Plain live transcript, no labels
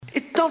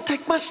don't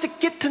take much to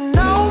get to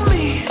know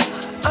me,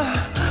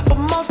 but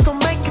most don't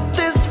make it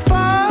this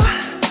far.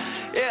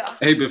 Yeah.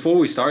 Hey, before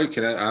we start,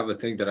 I have a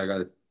thing that I got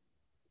to...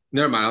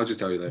 Never mind, I'll just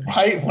tell you later.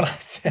 Right when I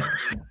said...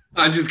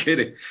 I'm just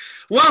kidding.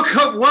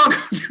 Welcome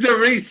to the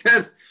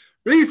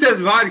Recess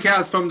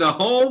podcast from the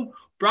home,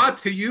 brought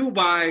to you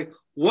by,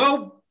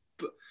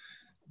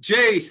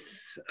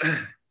 Jace.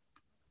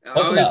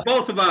 It's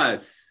both of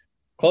us.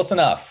 Close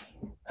enough.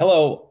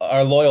 Hello,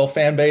 our loyal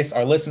fan base,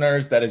 our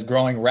listeners that is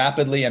growing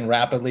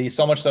rapidly,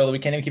 so much so that we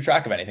can't even keep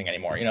track of anything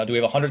anymore. You know, do we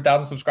have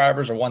 100,000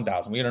 subscribers or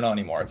 1,000? We don't know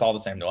anymore. It's all the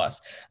same to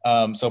us.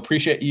 So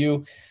appreciate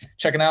you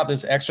checking out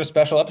this extra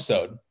special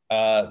episode,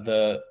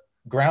 the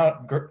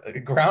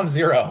Ground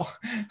Zero.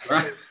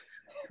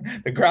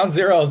 The Ground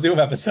Zero Zoom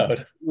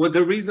episode. Well,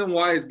 the reason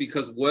why is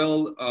because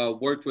Will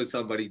worked with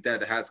somebody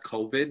that has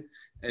COVID,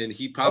 and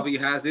he probably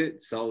has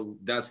it. So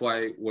that's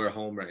why we're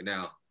home right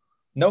now.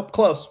 Nope,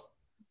 close.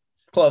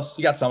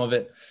 You got some of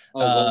it.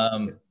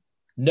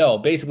 No,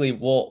 basically,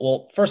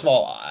 well, first of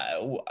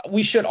all,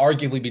 we should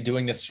arguably be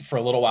doing this for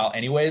a little while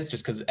anyways,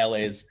 just because LA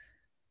is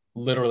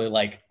literally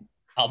like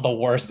the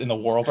worst in the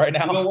world right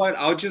now. You know what?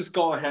 I'll just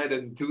go ahead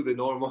and do the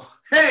normal.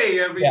 Hey,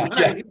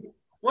 everybody.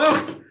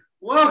 Yeah.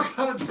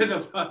 Welcome to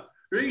the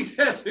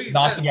Recess.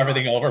 Knocking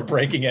everything over,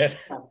 breaking it.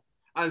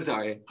 I'm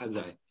sorry.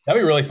 That'd be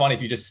really funny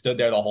if you just stood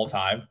there the whole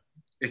time.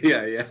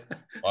 Yeah.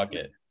 Fuck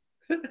it.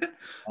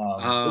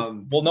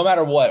 Well, no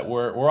matter what,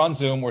 we're on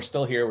Zoom. We're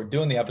still here. We're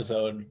doing the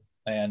episode,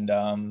 and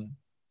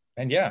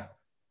yeah.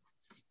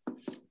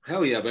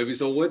 Hell yeah, baby.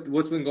 So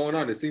what's been going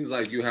on? It seems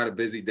like you had a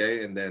busy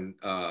day, and then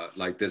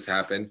like this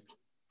happened.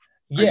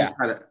 Yeah,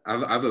 I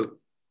have a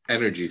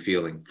energy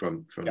feeling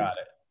from. Got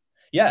it.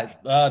 Yeah,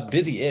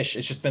 busy-ish.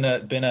 It's just been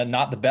a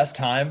not the best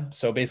time.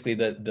 So basically,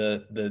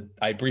 the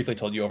I briefly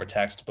told you over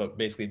text, but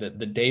basically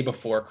the day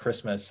before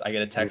Christmas, I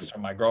get a text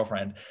from my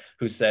girlfriend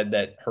who said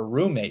that her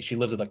roommate, she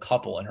lives with a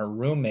couple, and her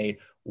roommate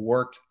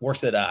works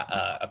at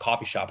a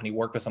coffee shop, and he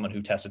worked with someone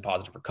who tested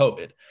positive for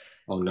COVID.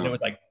 Oh no! And it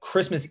was like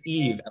Christmas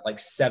Eve at like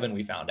 7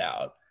 we found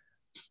out.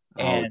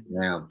 And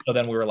so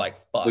then we were like,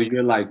 fuck. So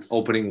you're like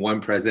opening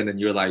one present and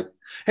you're like,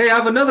 hey, I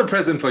have another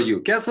present for you.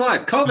 Guess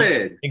what?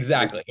 COVID.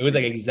 Exactly. It was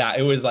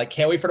like,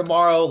 can't wait for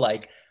tomorrow.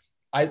 Like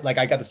I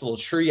got this little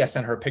tree. I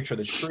sent her a picture of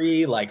the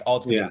tree, like, oh,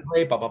 it's gonna be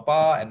great, blah, blah,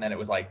 blah. And then it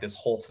was like this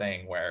whole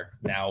thing where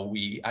now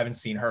I haven't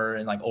seen her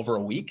in like over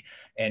a week,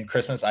 and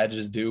Christmas I had to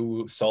just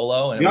do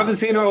solo. And you haven't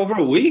seen her over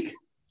a week?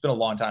 It's been a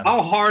long time.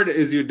 How hard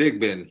is your dick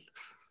been?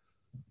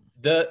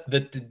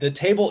 The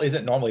table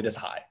isn't normally this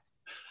high.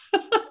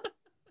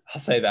 I'll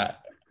say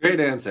that.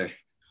 Great answer.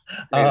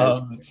 Yeah,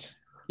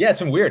 it's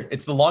been weird.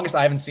 It's the longest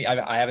I haven't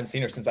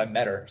seen her since I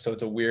met her. So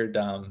it's a weird,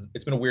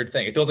 it's been a weird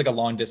thing. It feels like a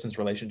long distance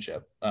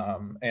relationship.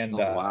 And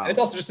it's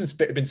also just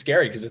been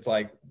scary because it's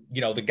like,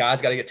 you know, the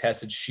guy's got to get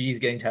tested. She's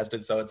getting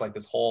tested. So it's like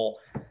this whole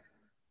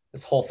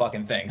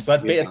fucking thing. So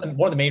that's one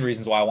of the main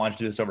reasons why I wanted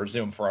to do this over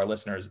Zoom for our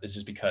listeners, is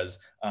just because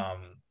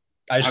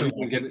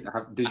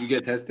did you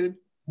get tested?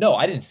 No,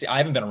 I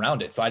haven't been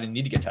around it, so I didn't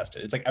need to get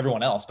tested. It's like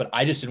everyone else, but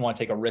I just didn't want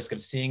to take a risk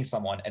of seeing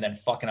someone and then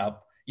fucking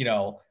up, you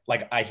know,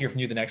 like I hear from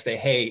you the next day,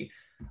 hey,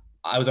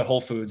 I was at Whole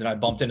Foods and I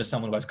bumped into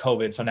someone who has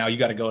COVID, so now you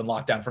got to go and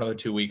lock down for another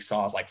 2 weeks. So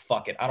I was like,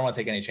 fuck it. I don't want to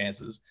take any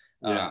chances.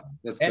 Yeah.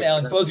 And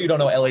Alan, for those of you who don't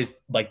know, LA's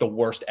like the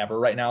worst ever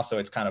right now, so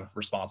it's kind of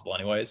responsible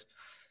anyways.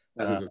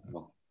 That's a good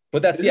one.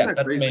 But that's Isn't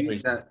that's the main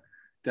reason.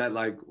 That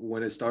like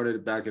when it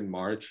started back in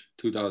March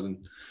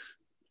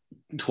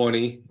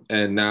 2020,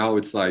 and now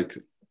it's like,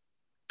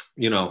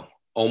 you know,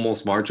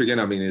 almost March again.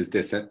 I mean, it's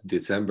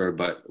December,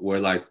 but we're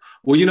like,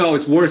 well, you know,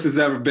 it's worse as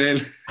ever been.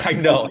 I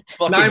know.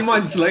 9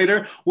 months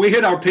later, we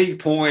hit our peak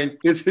point.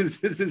 This is.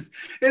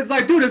 It's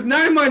like, dude, it's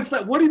 9 months.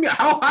 Like, what do you mean?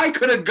 How high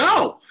could it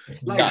go?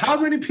 Like, how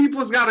many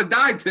people's got to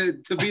die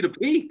to be the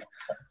peak?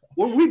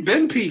 Well, we've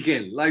been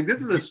peaking. Like, this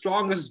is the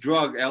strongest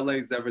drug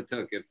LA's ever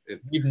took. If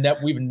we've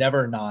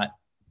never not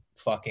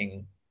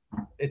fucking.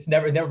 It's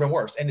never been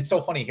worse. And it's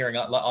so funny hearing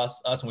us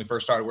when we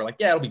first started. We're like,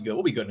 yeah, it'll be good.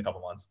 We'll be good in a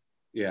couple months.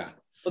 Yeah.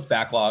 Let's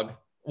backlog.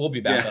 We'll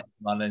be back up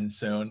in London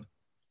soon.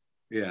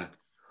 Yeah.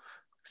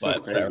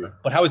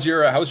 But how was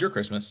your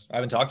Christmas? I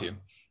haven't talked to you.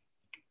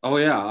 Oh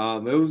yeah.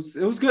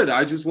 It was good.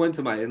 I just went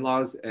to my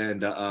in-laws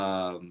and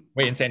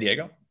wait, in San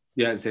Diego?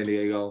 Yeah, in San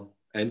Diego.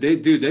 And they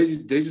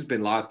just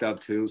been locked up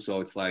too. So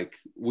it's like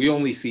we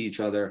only see each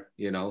other,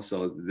 you know,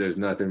 so there's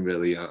nothing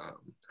really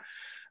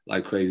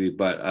like crazy.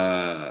 But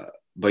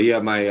yeah,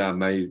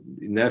 my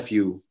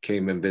nephew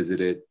came and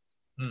visited.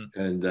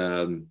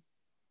 And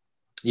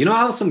you know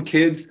how some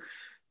kids,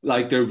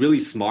 like, they're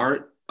really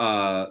smart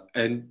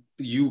and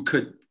you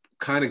could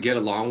kind of get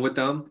along with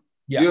them.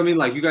 Yeah. You know what I mean?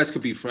 Like, you guys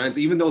could be friends,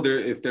 even though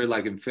if they're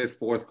like in 5th,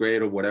 4th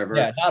grade or whatever.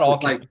 Yeah, not all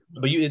kids,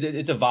 but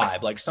it's a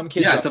vibe. Like some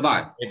kids, it's a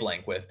vibe.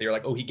 Blank with, they're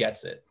like, oh, he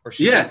gets it. Or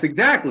she yes,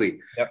 exactly.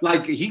 Yep.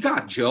 Like, he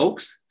got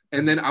jokes,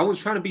 and then I was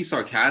trying to be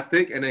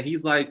sarcastic, and then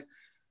he's like,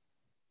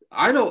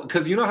 I know,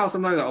 because you know how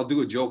sometimes I'll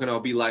do a joke and I'll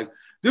be like,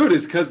 dude,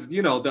 it's because,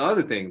 you know, the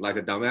other thing, like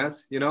a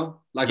dumbass, you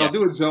know? Like, I'll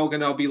do a joke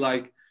and I'll be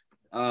like,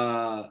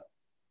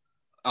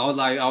 I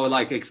would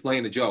like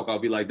explain the joke. I'll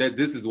be like, that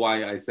this is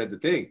why I said the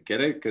thing.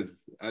 Get it?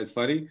 Because it's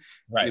funny.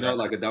 Right. You know, right.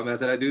 like a dumbass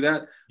that I do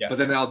that. Yeah. But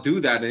then I'll do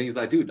that, and he's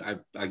like, dude,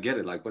 I get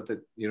it. Like, what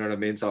the, you know what I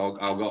mean? So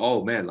I'll go,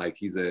 oh man, like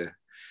he's a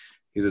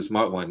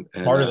smart one.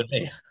 And, Smarter than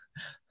me.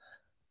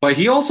 but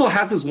he also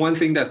has this one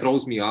thing that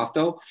throws me off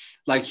though.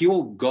 Like he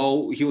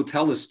will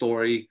tell a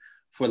story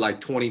for like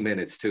 20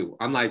 minutes too.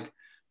 I'm like,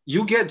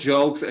 you get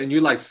jokes and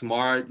you're like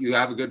smart, you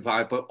have a good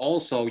vibe, but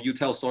also you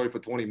tell a story for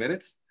 20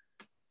 minutes.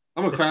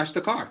 I'm gonna crash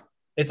the car.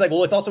 It's like,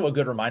 well, it's also a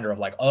good reminder of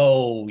like,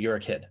 oh, you're a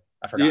kid.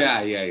 I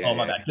forgot. Yeah. Oh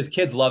my bad. Because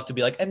kids love to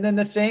be like, and then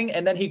the thing,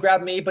 and then he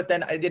grabbed me, but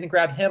then I didn't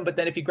grab him. But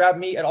then if he grabbed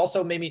me, it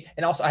also made me,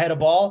 and also I had a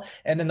ball,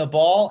 and then the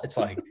ball, it's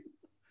like,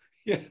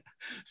 yeah.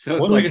 So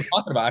it's what were like, we even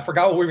talking about? I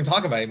forgot what we were even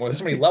talking about anymore. There's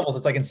so many levels.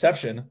 It's like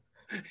Inception.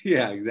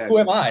 yeah, exactly. Who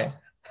am I?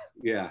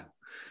 Yeah.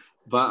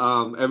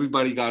 But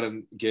everybody got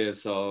him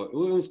gifts, so it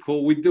was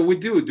cool. We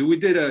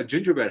did a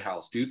gingerbread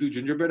house. Do you do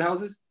gingerbread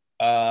houses?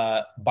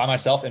 By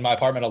myself in my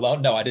apartment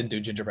alone? No, I didn't do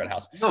gingerbread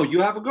houses. No,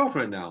 you have a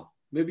girlfriend now.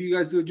 Maybe you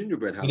guys do a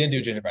gingerbread house. We didn't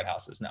do gingerbread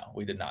houses. No,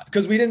 we did not.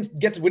 Because we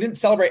didn't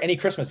celebrate any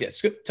Christmas yet.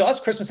 To us,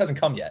 Christmas hasn't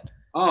come yet.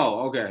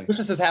 Oh, okay.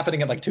 Christmas is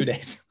happening in like 2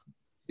 days.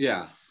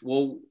 Yeah.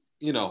 Well,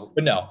 you know.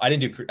 But no, I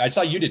didn't do. I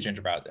saw you did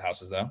gingerbread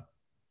houses though.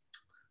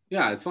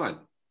 Yeah, it's fine.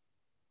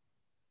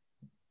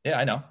 Yeah,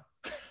 I know.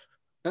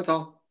 That's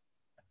all.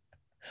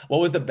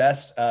 What was the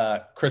best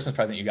Christmas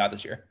present you got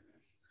this year?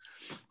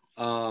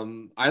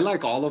 I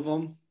like all of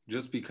them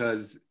just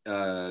because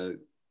I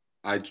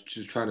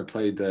just trying to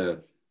play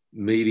the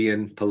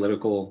median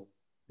political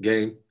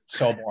game.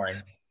 So boring.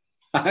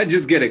 I'm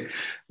just kidding.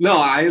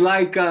 No, I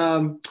like,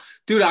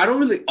 dude, I don't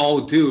really,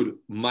 oh, dude,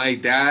 my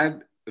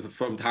dad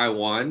from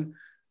Taiwan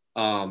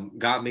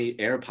got me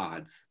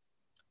AirPods.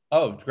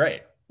 Oh,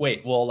 great.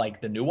 Wait, well,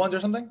 like the new ones or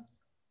something?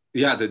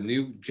 Yeah, the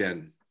new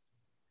gen.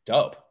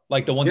 Dope.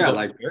 Like the ones Yeah, that go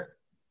like, in your ear?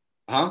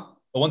 huh?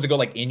 The ones that go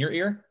like in your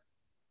ear?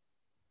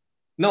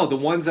 No, the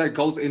ones that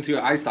goes into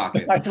your eye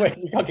socket.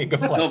 Okay,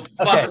 good What point.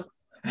 the fuck?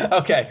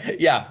 Okay,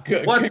 yeah,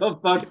 good. What the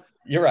fuck?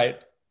 You're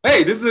right.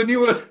 Hey, this is a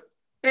new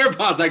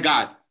AirPods I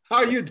got. How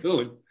are you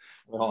doing?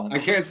 Hold on. I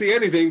can't see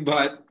anything,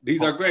 but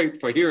these are great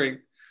for hearing.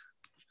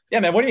 Yeah,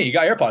 man, what do you mean? You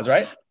got AirPods,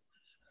 right?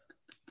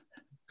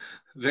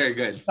 Very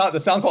good. The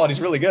sound quality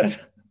is really good.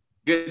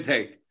 Good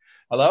take.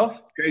 Hello?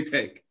 Great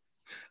take.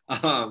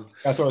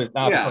 That's really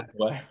not yeah.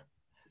 way.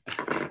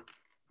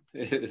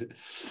 Wait,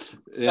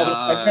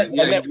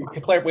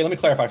 Wait, let me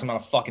clarify because I'm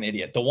not a fucking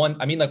idiot. The one,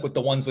 I mean, like with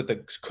the ones with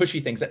the cushy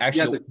things that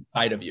actually go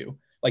inside of you,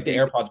 like the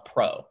AirPods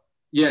Pro.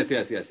 Yes. Wow.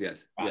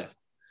 Yes.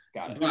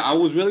 Got it. But I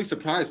was really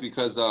surprised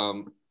because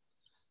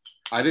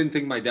I didn't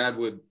think my dad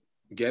would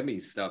get me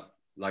stuff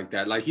like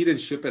that. Like he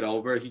didn't ship it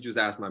over. He just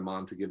asked my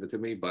mom to give it to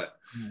me. But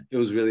it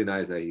was really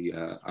nice that he.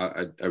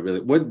 I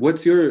really.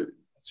 What's your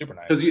super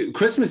nice? Because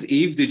Christmas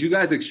Eve, did you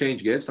guys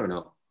exchange gifts or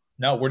no?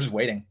 No, we're just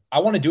waiting. I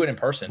want to do it in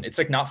person. It's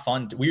like not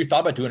fun. We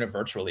thought about doing it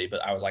virtually,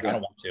 but I was like, I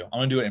don't want to. I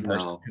want to do it in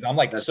person because I'm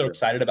like so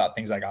excited about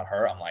things I got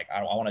her. I'm like,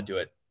 I want to do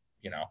it.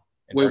 You know.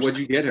 Wait, what'd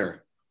you get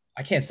her?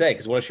 I can't say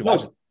because what if she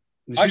watches?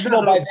 I should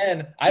know by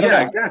then. I don't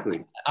know.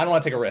 Exactly. I don't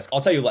want to take a risk.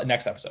 I'll tell you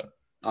next episode.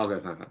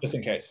 Okay, fine. Just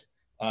in case.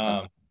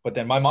 But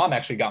then my mom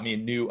actually got me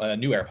new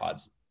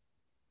AirPods,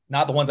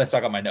 not the ones I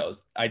stuck on my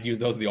nose. I'd use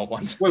those the old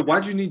ones. Wait,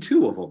 why'd you need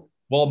two of them?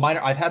 Well,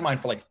 I've had mine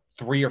for like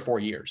 3 or 4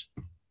 years.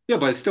 Yeah,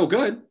 but it's still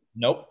good.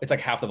 Nope, it's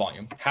like half the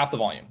volume. Half the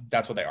volume.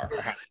 That's what they are.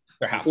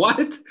 They're half.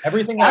 What?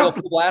 Everything out of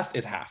full blast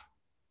is half.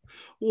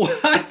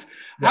 What?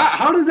 Yeah.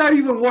 How does that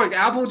even work?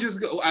 Apple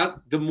just go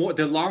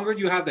the longer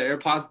you have the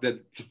AirPods,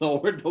 the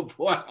lower the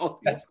volume.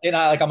 And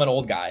I'm an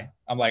old guy.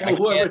 I'm like,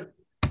 so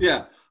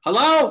yeah.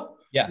 Hello?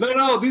 Yeah.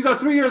 No, these are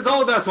 3 years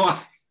old. That's why.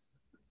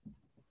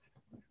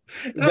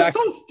 That's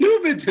so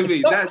stupid to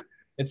me.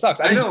 It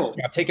sucks. I know.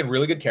 I've taken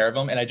really good care of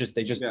them, and they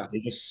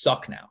just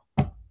suck now.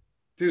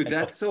 Dude,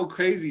 that's so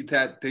crazy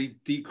that they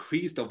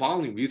decrease the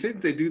volume. You think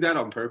they do that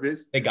on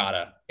purpose? They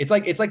gotta. It's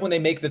like when they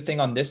make the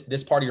thing on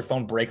this part of your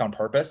phone break on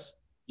purpose.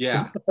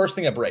 Yeah. It's the first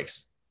thing that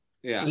breaks.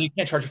 Yeah. So you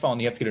can't charge your phone.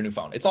 You have to get a new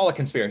phone. It's all a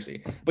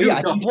conspiracy. But dude,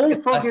 yeah, the whole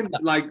fucking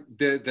like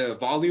the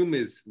volume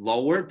is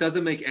lower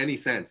doesn't make any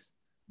sense.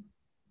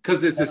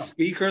 Because it's the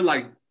speaker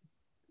like,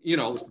 you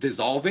know,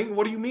 dissolving.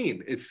 What do you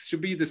mean? It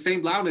should be the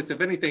same loudness.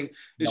 If anything,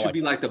 it should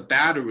be like the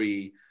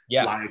battery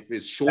life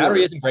is shorter.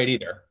 Battery isn't great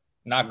either.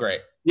 Not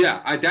great.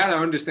 Yeah, I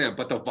understand,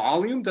 but the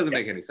volume doesn't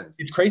make any sense.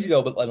 It's crazy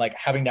though, but like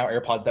having now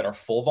AirPods that are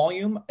full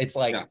volume, it's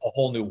like a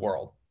whole new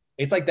world.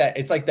 It's like that.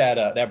 It's like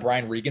that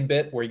Brian Regan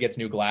bit where he gets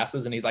new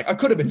glasses and he's like, I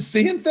could have been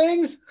seeing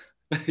things.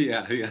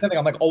 yeah. And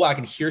I'm like, oh, wow, I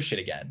can hear shit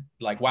again.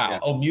 Like, wow. Yeah.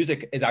 Oh,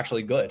 music is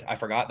actually good. I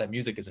forgot that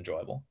music is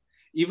enjoyable.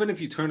 Even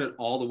if you turn it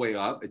all the way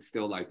up, it's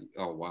still like,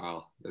 oh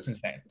wow, that's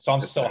insane. So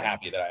I'm so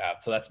happy that I have.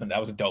 So that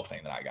was a dope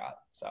thing that I got.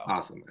 So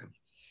awesome, man.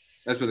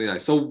 That's really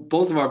nice. So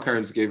both of our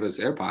parents gave us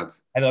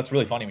AirPods. I know that's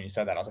really funny when you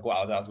said that. I was like,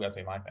 wow, that was going to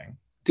be my thing.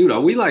 Dude,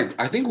 are we like,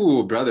 I think we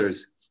were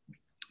brothers,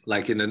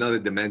 like in another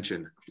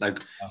dimension, like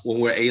when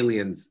we're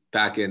aliens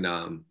back in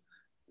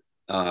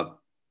 5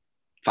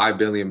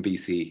 billion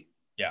BC.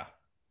 Yeah.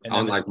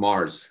 On like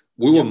Mars.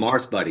 We were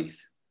Mars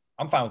buddies.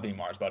 I'm fine with being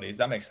Mars buddies.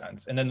 That makes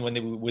sense. And then when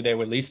they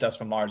released us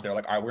from Mars, they're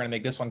like, all right, we're gonna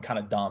make this one kind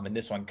of dumb and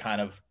this one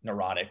kind of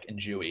neurotic and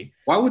Jewy.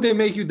 Why would they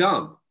make you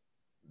dumb?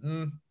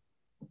 Mm.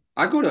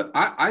 I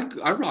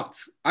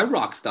rocks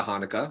the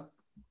Hanukkah.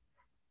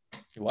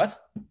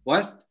 What?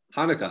 What?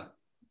 Hanukkah.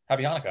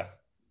 Happy Hanukkah.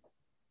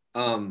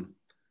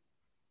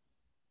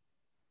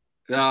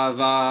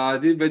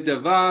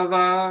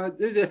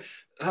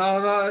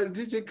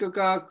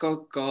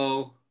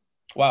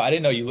 Wow, I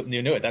didn't know you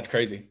knew it. That's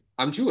crazy.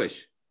 I'm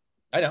Jewish.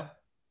 I know.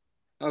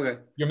 Okay.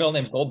 Your middle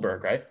name's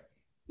Goldberg, right?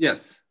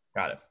 Yes.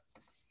 Got it.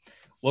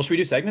 Well, should we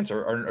do segments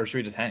or should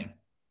we just hang?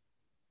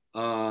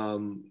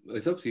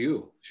 It's up to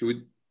you. Should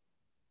we?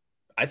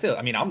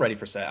 I'm ready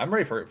for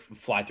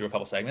fly through a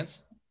couple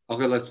segments.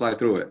 Okay, let's fly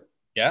through it.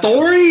 Yeah?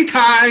 Story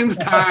times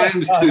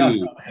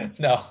 2.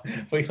 No.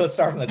 Let's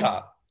start from the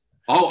top.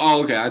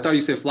 Oh, okay. I thought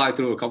you said fly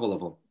through a couple of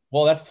them.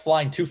 Well, that's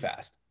flying too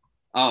fast.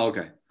 Oh,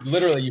 okay.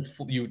 Literally,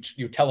 you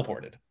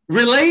teleported.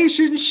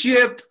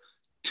 Relationship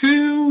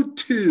 2.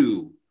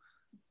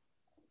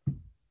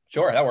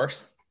 Sure, that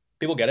works.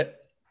 People get it.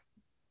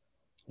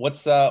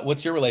 What's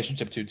your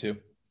relationship 2?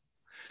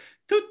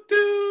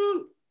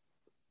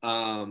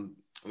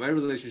 My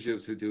relationship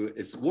 2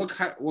 is what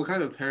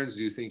kind of parents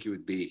do you think you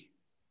would be?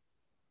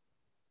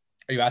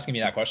 Are you asking me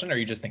that question, or are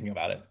you just thinking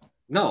about it?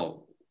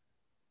 No.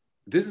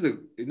 This is.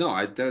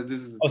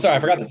 Oh, sorry, I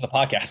forgot this is a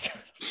podcast.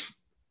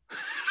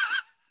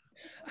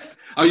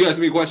 Oh, you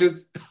asking me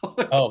questions?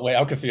 Oh, wait,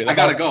 I'm confused. I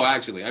gotta go.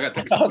 Actually, I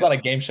was on a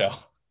game show.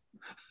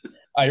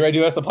 Are you ready to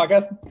do this the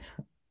podcast?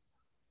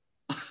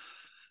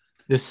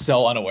 Just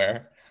so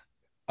unaware.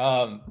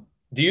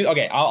 Do you?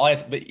 Okay, I'll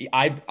answer. But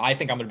I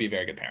think I'm going to be a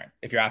very good parent.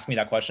 If you're asking me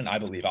that question, I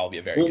believe I'll be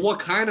a very. Well, good what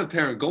kind of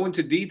parent? Go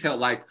into detail.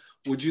 Like,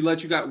 would you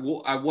let at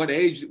what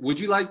age would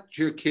you like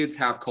your kids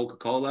have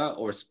Coca-Cola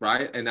or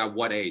Sprite, and at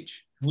what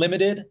age?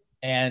 Limited,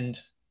 and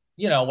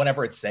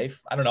whenever it's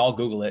safe. I don't know. I'll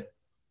Google it.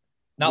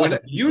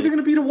 You're going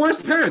to be the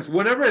worst parents.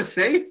 Whenever it's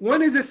safe.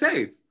 When is it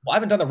safe? Well, I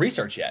haven't done the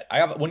research yet.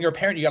 When you're a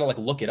parent, you got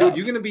to look it Dude, up.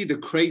 You're going to be the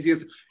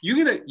craziest.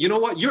 You know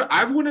what?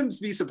 I wouldn't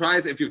be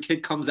surprised if your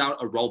kid comes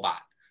out a robot.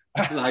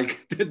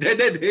 Like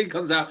they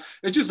comes out.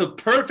 It's just a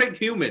perfect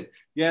human.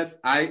 Yes,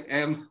 I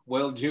am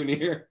Will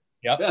Jr.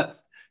 Yep.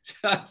 Just.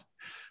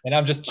 And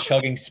I'm just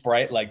chugging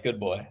Sprite like good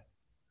boy.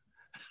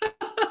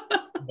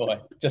 Boy,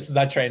 just as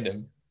I trained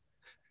him.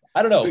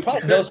 I don't know.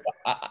 Probably no.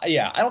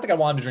 I don't think I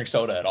want him to drink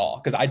soda at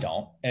all because I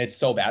don't, and it's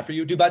so bad for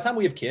you, dude. By the time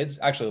we have kids,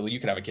 actually, you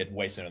could have a kid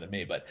way sooner than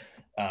me, but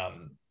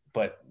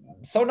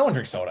so no one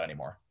drinks soda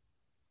anymore.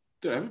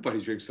 Dude,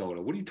 everybody drinks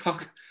soda. What are you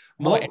talking?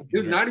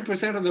 Dude,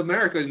 90% of the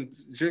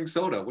Americans drink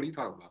soda. What are you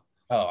talking about?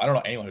 Oh, I don't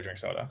know anyone who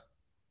drinks soda.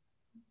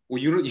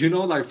 Well, you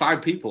know, like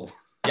 5 people.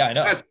 Yeah, I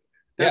know.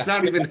 That's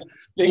not even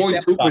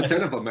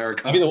 0.2% of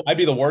America. I'd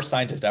be the worst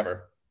scientist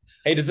ever.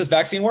 Hey, does this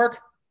vaccine work?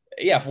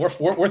 Yeah,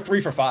 we're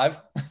 3 for 5.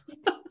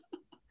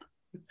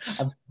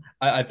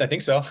 I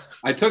think so.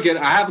 I took it.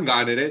 I haven't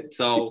gotten it,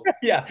 so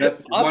yeah,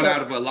 that's one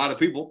out of a lot of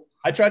people.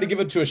 I tried to give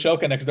it to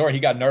Ashoka next door. He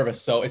got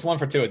nervous, so it's 1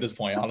 for 2 at this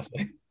point.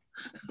 Honestly,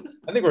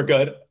 I think we're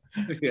good.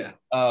 Yeah.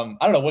 I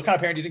don't know. What kind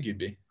of parent do you think you'd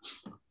be?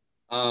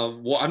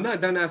 Well, I'm not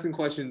done asking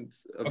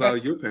questions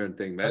about your parent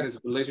thing, man. Okay. It's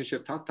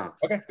relationship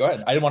talks. Okay, go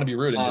ahead. I didn't want to be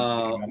rude.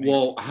 And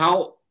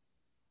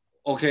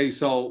okay,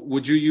 so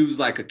would you use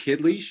like a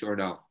kid leash or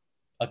no?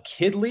 A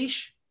kid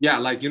leash? Yeah,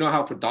 like, you know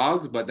how for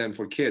dogs, but then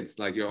for kids,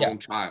 like your own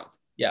child.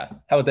 Yeah.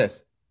 How about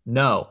this?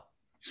 No.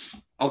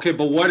 Okay,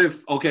 but what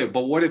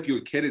if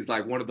your kid is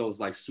like one of those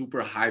like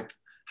super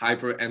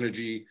hyper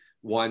energy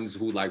ones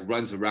who like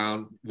runs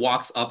around,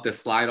 walks up the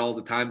slide all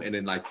the time, and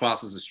then like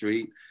crosses the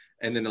street,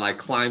 and then like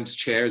climbs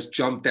chairs,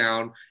 jump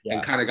down,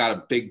 and kind of got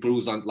a big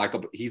bruise on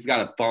he's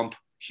got a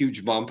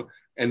huge bump,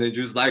 and then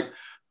just like,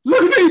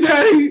 look at me,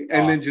 daddy,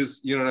 and then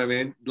just, you know what I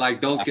mean,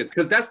 like those kids,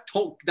 because that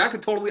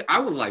could totally. I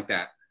was like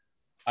that.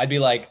 I'd be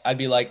like,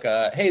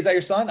 hey, is that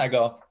your son? I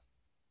go,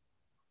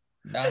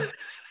 no.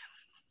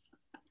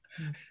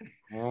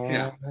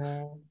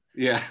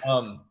 Yeah.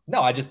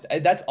 No,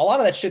 that's a lot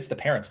of that shit's the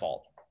parents'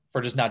 fault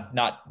for just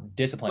not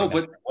disciplining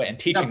them and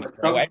teaching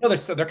them. I know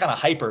they're kind of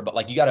hyper, but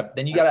like you gotta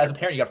as a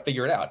parent, you gotta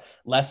figure it out.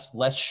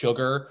 Less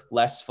sugar,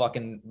 less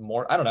fucking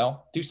more. I don't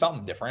know. Do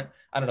something different.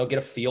 I don't know. Get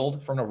a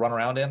field for them to run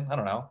around in. I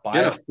don't know.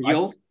 Get a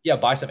field?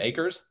 Buy some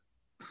acres.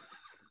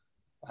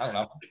 I don't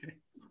know.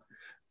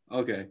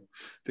 Okay.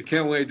 I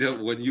can't wait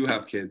till when you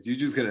have kids. You're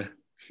just gonna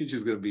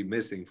be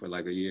missing for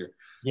like a year.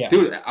 Yeah.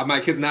 Dude, my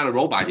kid's not a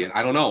robot yet.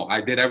 I don't know.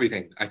 I did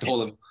everything. I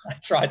told him. I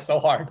tried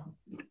so hard.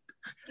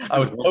 I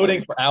was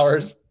coding for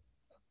hours.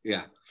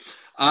 Yeah.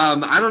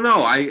 I don't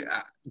know.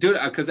 Dude,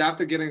 because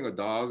after getting a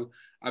dog,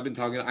 I've been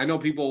talking. I know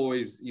people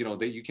always,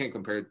 you can't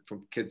compare it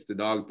from kids to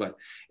dogs, but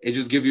it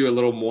just gives you a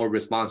little more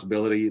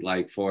responsibility,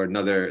 like for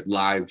another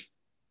live,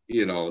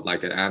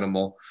 like an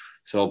animal.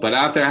 So, but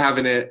after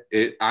having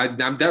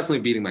I'm definitely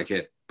beating my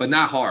kid, but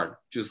not hard.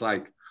 Just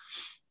like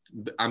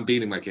I'm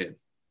beating my kid,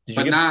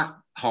 but not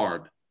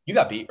hard. You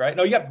got beat, right?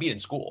 No, you got beat in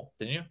school,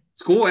 didn't you?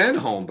 School and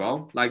home,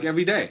 bro. Like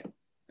every day.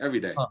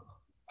 Huh.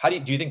 How do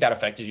you think that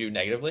affected you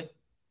negatively?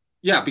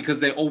 Yeah, because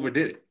they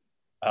overdid it.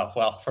 Oh,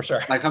 well, for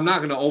sure. Like I'm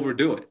not gonna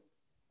overdo it.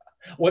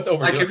 What's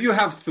over? Like if you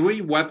have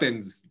 3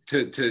 weapons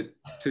to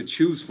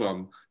choose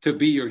from to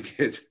be your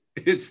kid,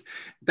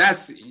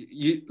 that's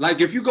you.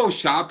 Like if you go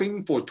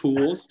shopping for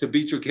tools to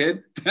beat your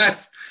kid,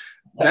 that's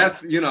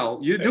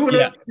you're doing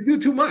Yeah. it. You do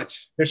too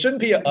much. There shouldn't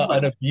be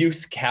an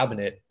abuse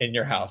cabinet in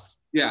your house.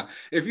 Yeah,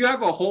 if you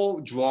have a whole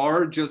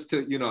drawer just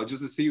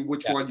to see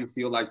which Yeah. one you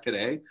feel like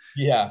today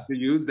Yeah. to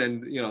use,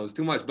 then it's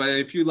too much. But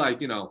if you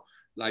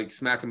like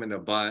smack him in the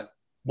butt,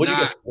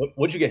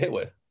 What'd you get hit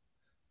with?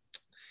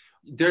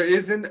 there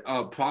isn't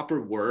a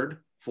proper word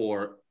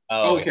for.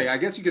 Oh, Okay, I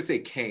guess you could say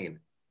cane.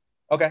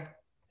 Okay.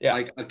 Yeah.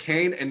 Like a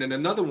cane, and then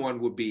another one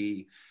would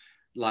be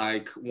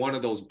like one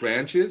of those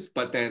branches,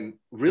 but then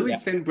really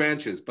thin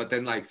branches, but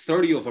then like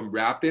 30 of them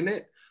wrapped in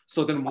it.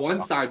 So then one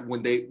side,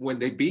 when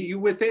they beat you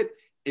with it,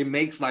 it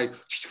makes like,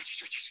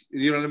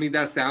 you know what I mean,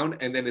 that sound,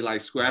 and then it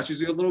like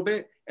scratches you a little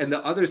bit, and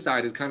the other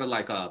side is kind of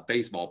like a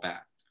baseball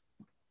bat.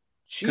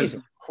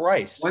 Jesus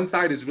Christ. One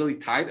side is really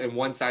tight, and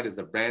one side is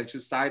the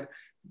branches side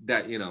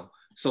that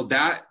So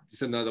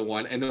that's another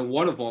one, and then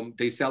one of them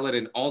they sell it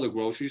in all the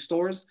grocery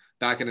stores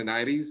back in the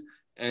 90s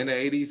and the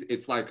 80s.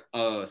 It's like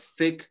a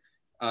thick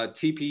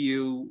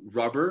TPU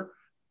rubber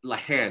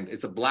hand.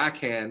 It's a black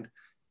hand,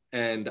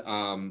 and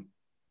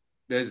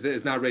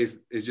it's not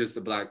raised. It's just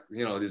a black.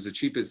 It's the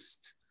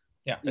cheapest.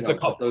 Yeah, it's a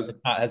couple. It's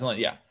not, hasn't,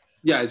 yeah.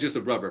 Yeah, it's just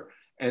a rubber,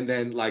 and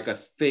then like a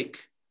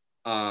thick,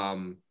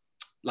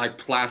 like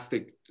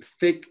plastic,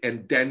 thick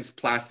and dense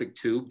plastic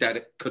tube that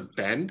it could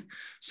bend.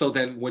 So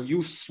then when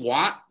you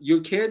swat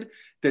your kid,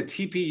 the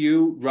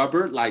TPU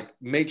rubber like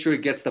make sure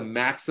it gets the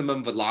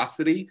maximum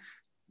velocity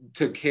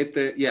to hit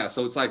the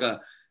So it's like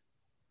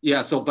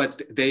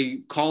but they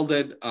called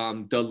it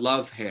the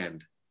love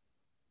hand.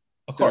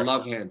 Of course. The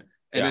love hand.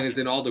 And then it's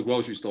in all the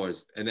grocery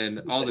stores. And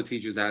then all the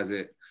teachers has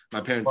it.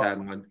 My parents had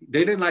one.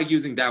 They didn't like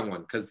using that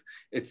one because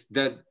it's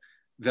the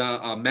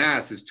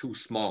mass is too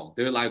small.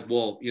 They're like,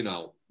 well,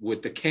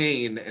 with the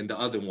cane and the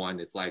other one,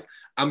 it's like,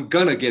 I'm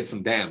gonna get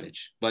some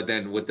damage. But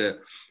then with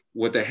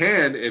the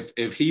hand,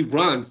 if he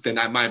runs, then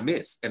I might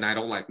miss. And I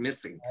don't like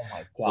missing. Oh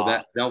my God.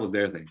 So that was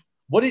their thing.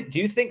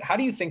 How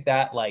do you think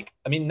that, like,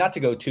 I mean, not to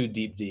go too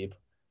deep,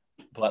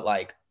 but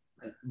like,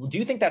 do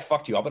you think that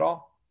fucked you up at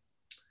all?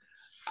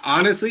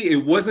 Honestly,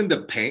 it wasn't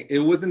the pain. It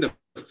wasn't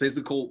the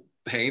physical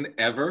pain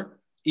ever.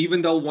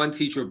 Even though one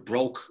teacher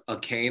broke a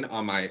cane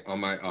on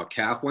my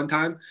calf one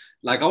time,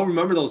 like I'll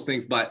remember those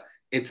things, but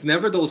it's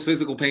never those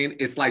physical pain.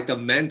 It's like the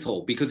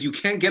mental, because you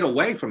can't get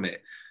away from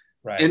it.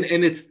 Right. And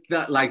it's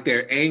like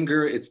their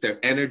anger, it's their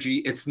energy.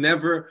 It's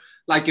never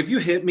like if you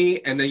hit me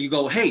and then you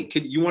go, hey,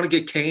 you want to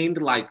get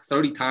caned like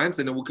 30 times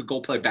and then we could go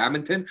play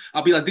badminton?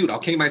 I'll be like, dude, I'll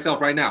cane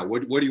myself right now. Where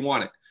do you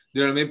want it?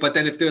 You know what I mean? But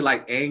then if they're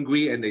like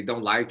angry and they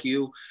don't like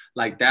you,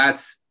 like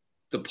that's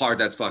the part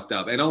that's fucked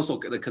up. And also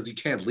because you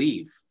can't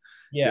leave.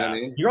 Yeah. You know what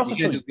I mean? You're also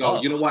so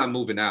young. You know what? I'm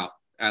moving out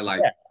at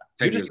like 10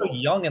 You're just so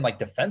young and like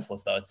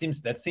defenseless though.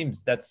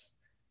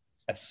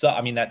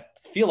 I mean, that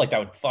feel like that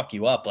would fuck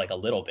you up like a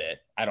little bit.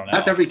 I don't know.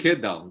 That's every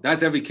kid though.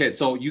 That's every kid.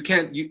 So you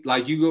can't, you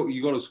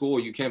go to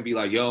school, you can't be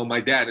like, yo, my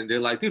dad. And they're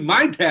like, dude,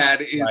 my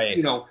dad is,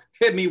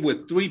 hit me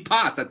with 3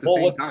 pots at the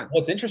same time.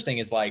 What's interesting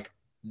is like,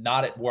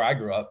 not at where I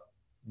grew up,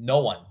 no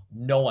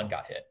one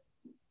got hit.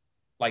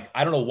 Like,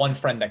 I don't know one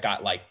friend that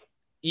got like,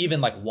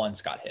 even like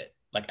once got hit,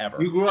 like ever.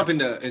 You grew up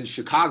in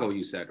Chicago,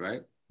 you said,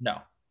 right?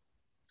 No.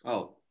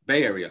 Oh,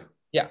 Bay Area.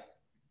 Yeah.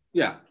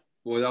 Yeah.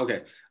 Well,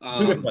 okay. Two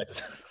different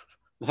places.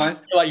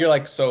 What? You're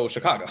like, so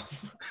Chicago.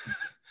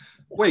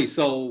 Wait,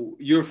 so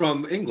you're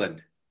from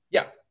England?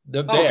 Yeah.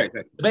 The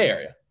Bay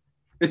Area.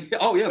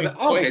 Oh, yeah.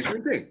 Okay,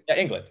 same thing. Yeah,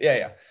 England.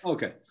 Yeah.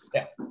 Okay.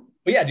 Yeah.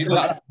 But yeah, dude,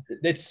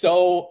 it's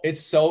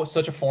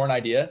such a foreign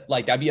idea.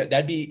 Like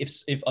that'd be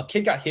if a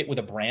kid got hit with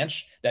a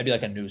branch, that'd be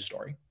like a news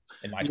story.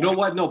 In my know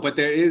what? No, but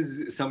there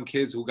is some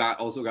kids who got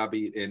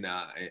beat in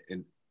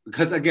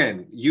because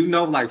again,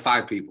 like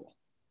 5 people.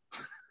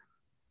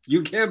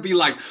 You can't be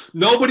like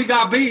nobody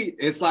got beat.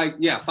 It's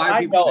like 5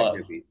 people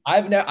get beat.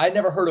 I've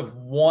never heard of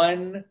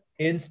one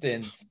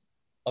instance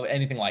of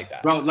anything like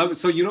that. Bro,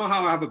 so you know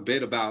how I have a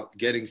bit about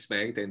getting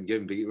spanked and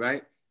getting beat,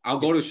 right? I'll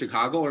go to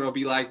Chicago and I'll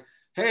be like,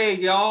 hey,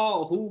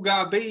 y'all, who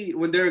got beat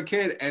when they're a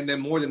kid? And then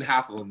more than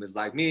half of them is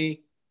like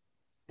me.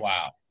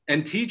 Wow.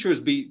 And teachers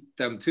beat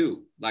them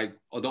too, like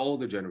the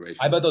older generation.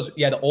 I bet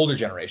the older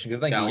generation,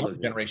 because I think the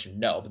younger generation,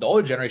 no, but the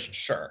older generation,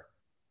 sure.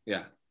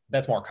 Yeah.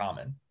 That's more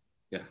common.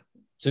 Yeah.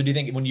 So do you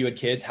think when you had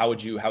kids, how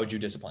would you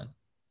discipline?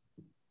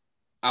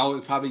 I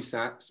would probably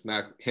smack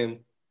him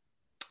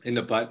in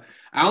the butt.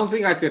 I don't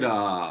think I could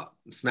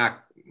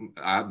smack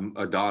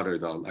a daughter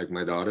though, like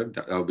my daughter.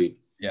 That would be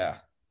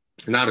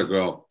not a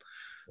girl.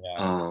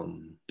 Yeah.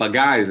 But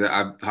guys,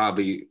 I'd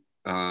probably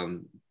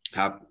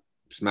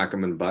smack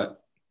them in the butt.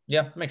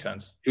 Yeah, makes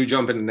sense. Should we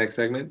jump in the next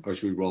segment or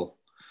should we roll?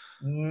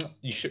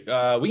 You should.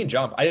 We can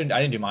jump. I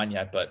didn't do mine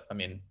yet, but I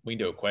mean, we can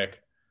do it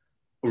quick.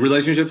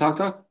 Relationship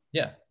talk?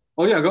 Yeah.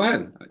 Oh yeah, go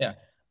ahead. Yeah.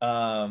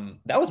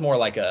 That was more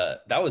like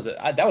that was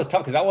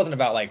tough because that wasn't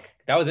about like,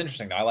 that was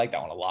interesting though. I like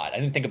that one a lot. I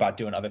didn't think about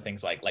doing other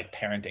things like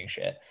parenting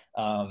shit.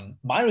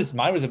 Mine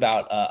was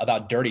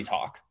about dirty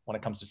talk when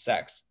it comes to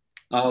sex.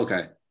 Oh,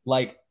 okay.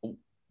 Like,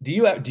 do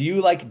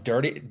you like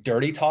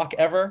dirty talk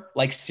ever?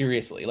 Like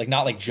seriously, like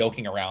not like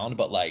joking around,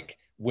 but like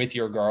with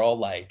your girl,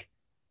 like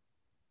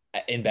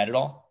in bed at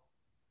all?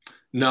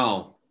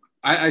 No,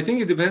 I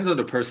think it depends on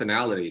the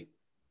personality.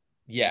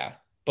 Yeah.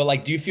 But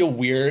like, do you feel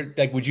weird?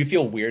 Like, would you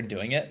feel weird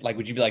doing it? Like,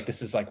 would you be like,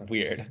 this is like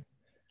weird?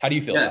 How do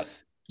you feel?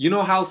 Yes. You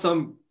know how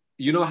some,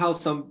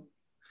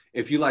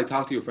 if you like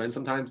talk to your friends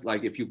sometimes,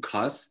 like if you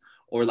cuss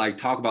or like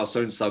talk about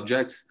certain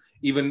subjects,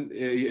 even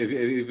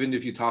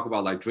if you talk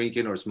about like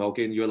drinking or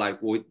smoking, you're like,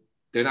 well,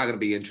 they're not going to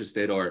be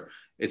interested, or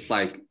it's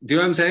like, do you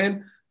know what I'm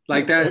saying?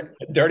 Like that.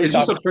 Dirty it's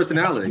talk. just a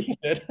personality.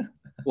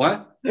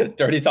 What?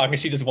 Dirty talking.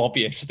 She just won't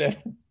be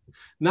interested.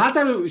 Not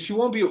that she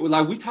won't be,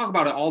 like, we talk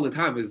about it all the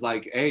time. It's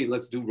like, hey,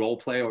 let's do role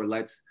play, or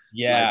let's,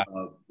 yeah,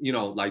 like,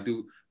 like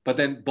do. But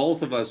then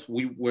both of us,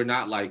 we're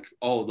not like,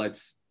 oh,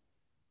 let's,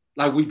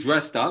 like, we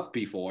dressed up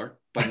before,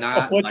 but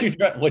not. What'd you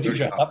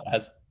dress up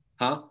as?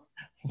 Huh?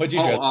 What'd you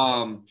dress?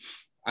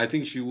 I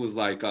think she was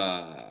like,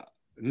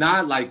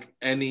 not like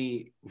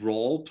any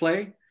role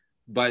play,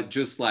 but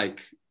just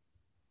like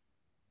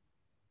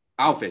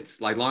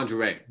outfits, like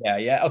lingerie.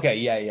 Yeah. Okay.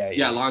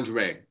 Yeah.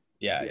 Lingerie.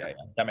 Yeah.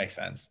 That makes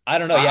sense. I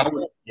don't know.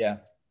 Yeah.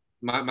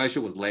 My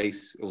shit was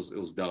lace. It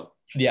was dope.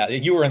 Yeah,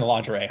 you were in the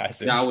lingerie, I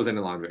see. Yeah, I was in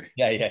the lingerie.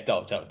 Yeah.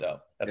 Dope.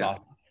 That's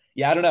awesome.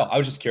 Yeah, I don't know. I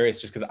was just curious,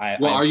 just because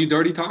are you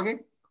dirty talking?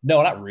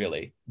 No, not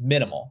really.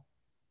 Minimal.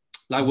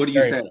 Like, what do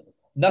you say?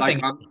 Nothing.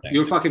 Like,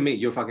 you're fucking me.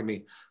 You're fucking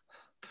me.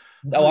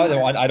 No,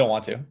 I don't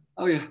want to.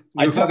 Oh yeah,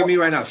 you're fucking me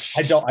right now.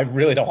 I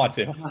really don't want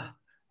to.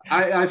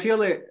 I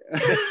feel it.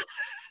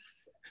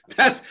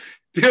 That's,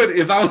 dude.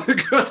 If I was a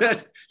girl,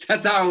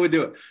 that's how I would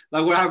do it.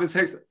 Like, we're having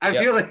sex. I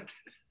feel it.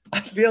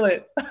 I feel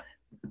it. I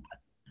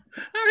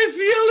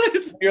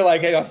feel it. You're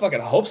like, hey, I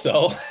fucking hope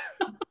so.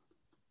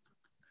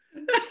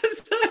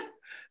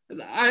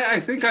 I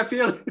think I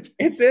feel it.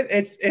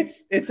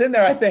 It's in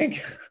there, I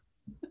think.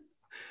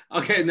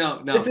 Okay,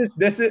 no.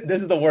 This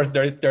is the worst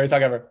dirty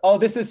talk ever. Oh,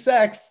 this is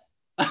sex.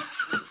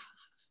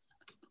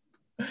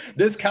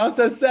 This counts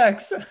as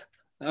sex.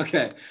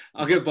 Okay,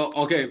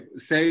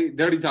 say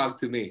dirty talk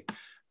to me.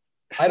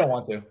 I don't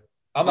want to.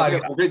 I'm okay,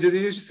 not. Okay, did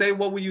you just say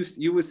what would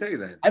you would say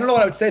then? I don't know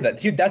what I would say. That,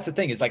 dude, that's the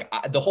thing. Is like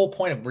the whole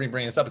point of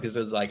bringing this up, because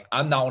it's like,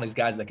 I'm not one of these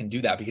guys that can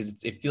do that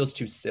because it feels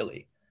too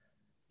silly.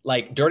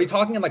 Like dirty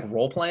talking and like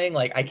role playing,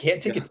 like I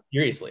can't take it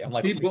seriously. I'm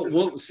like,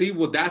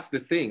 well, that's the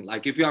thing.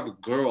 Like, if you have a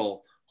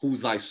girl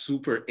who's like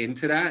super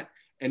into that,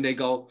 and they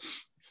go,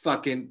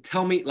 fucking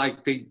tell me,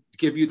 like they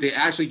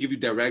actually give you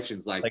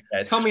directions, like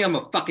tell me I'm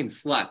a fucking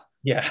slut.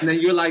 Yeah. And then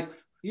you're like,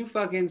 you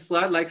fucking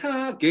slut, like,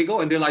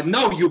 giggle. And they're like,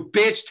 no, you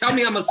bitch, tell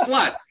me I'm a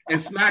slut, and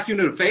smack you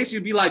in the face.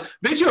 You'd be like,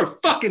 bitch, you're a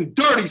fucking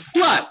dirty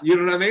slut. You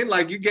know what I mean?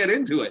 Like, you get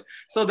into it.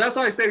 So that's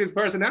why I say his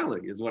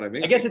personality is what I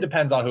mean. I guess it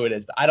depends on who it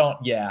is, but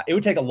it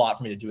would take a lot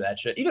for me to do that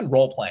shit. Even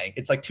role playing,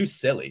 it's like too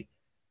silly.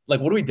 Like,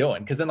 what are we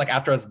doing? Because then like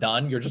after it's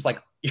done, you're just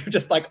like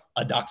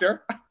a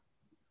doctor.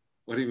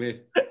 What do you mean?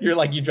 You're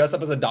like, you dress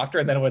up as a doctor,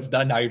 and then when it's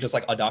done, now you're just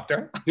like a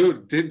doctor.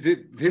 Dude,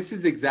 this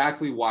is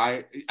exactly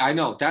why I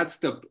know that's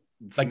the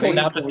like,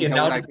 now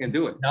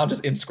I'm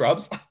just in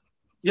scrubs.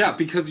 Yeah,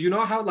 because you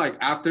know how like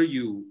after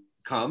you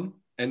come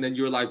and then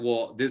you're like,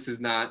 well, this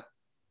is not,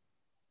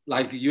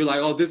 like, you're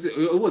like, oh,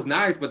 it was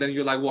nice, but then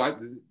you're like,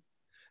 what?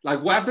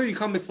 Like, well, after you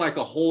come, it's like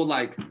a whole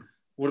like,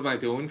 what am I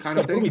doing kind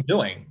of thing? What are we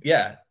doing?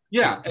 Yeah.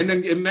 Yeah, and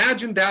then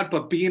imagine that,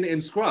 but being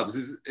in scrubs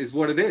is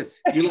what it is.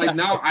 You're like,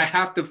 now I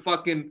have to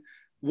fucking,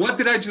 what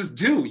did I just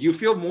do? You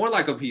feel more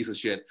like a piece of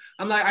shit.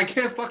 I'm like, I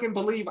can't fucking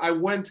believe I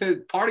went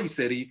to Party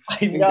City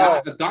and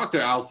got a doctor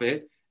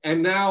outfit,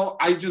 and now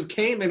I just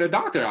came in a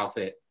doctor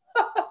outfit.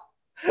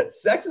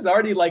 Sex is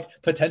already like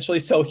potentially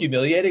so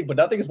humiliating, but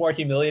nothing is more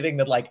humiliating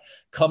than like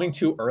coming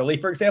too early,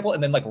 for example,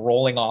 and then like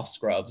rolling off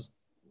scrubs.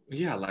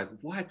 Yeah, like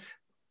what?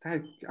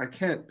 I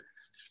can't.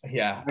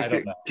 Yeah, I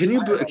don't know. Can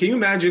you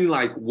imagine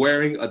like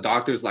wearing a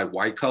doctor's like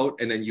white coat,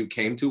 and then you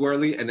came too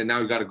early, and then now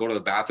you got to go to the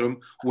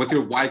bathroom with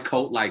your white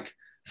coat like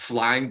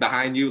flying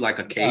behind you like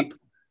a cape?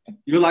 Yeah.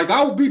 You're like,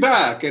 I'll be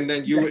back, and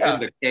then you're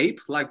in the cape.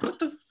 Like, what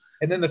the?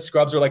 And then the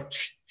scrubs are like,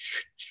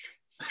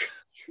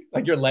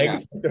 like your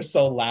legs, they're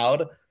so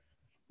loud.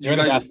 You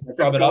got your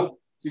stethoscope.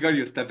 You got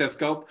your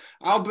stethoscope.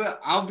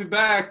 I'll be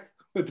back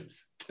with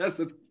this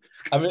stethoscope.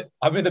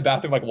 I'm in the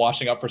bathroom like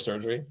washing up for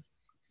surgery.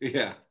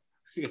 Yeah.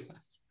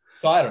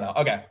 So I don't know.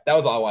 Okay, that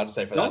was all I wanted to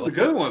say for that. That's a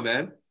good one,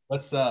 man.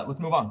 Let's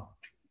move on.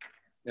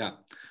 Yeah.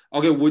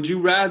 Okay. Would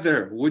you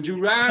rather?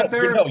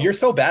 No, you're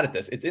so bad at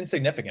this. It's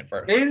insignificant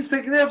first.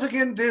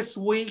 Insignificant this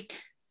week.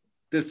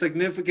 The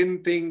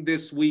significant thing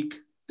this week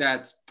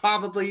that's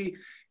probably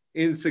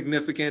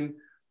insignificant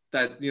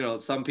that, you know,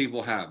 some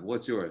people have.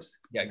 What's yours?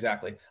 Yeah,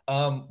 exactly.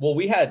 Well,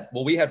 we had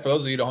for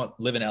those of you who don't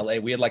live in LA,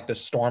 we had like the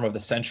storm of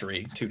the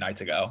century 2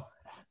 nights ago.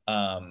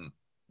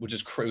 Which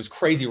is it was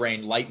crazy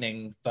rain,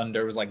 lightning,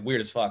 thunder. It was like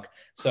weird as fuck.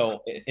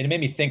 So it made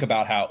me think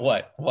about how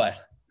what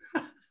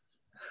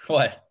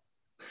What?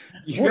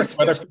 You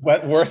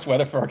Worst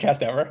weather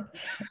forecast ever.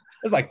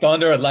 It's like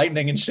thunder and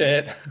lightning and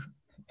shit.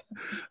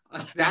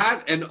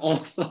 that, and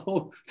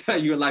also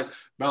that you're like,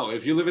 bro,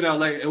 if you live in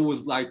LA, it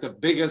was like the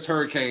biggest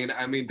hurricane.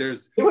 I mean,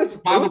 there's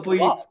probably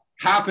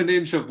half an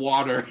inch of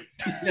water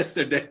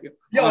yesterday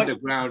on the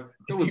ground.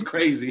 It was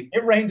crazy.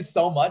 It rained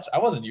so much. I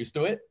wasn't used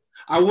to it.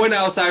 I went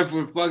outside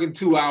for fucking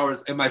 2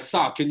 hours and my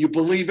sock, can you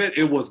believe it?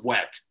 It was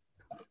wet.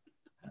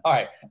 All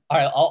right.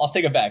 I'll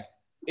take it back.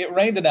 It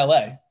rained in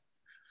LA.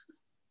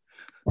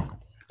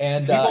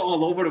 And people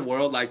all over the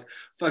world, like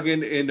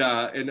fucking in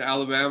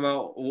Alabama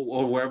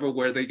or wherever,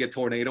 where they get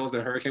tornadoes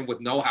and hurricane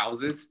with no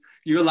houses.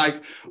 You're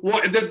like,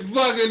 what? The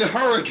fucking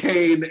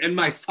hurricane, and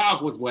my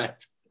sock was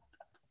wet.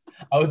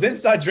 I was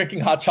inside drinking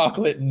hot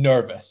chocolate,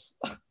 nervous.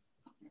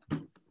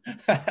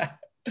 I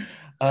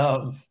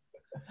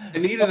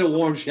needed a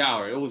warm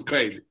shower. It was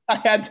crazy. I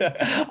had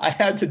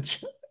to.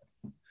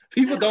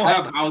 People don't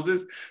have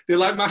houses. They're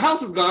like, my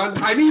house is gone.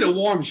 I need a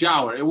warm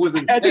shower. It was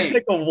insane. I had to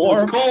take a warm,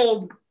 it was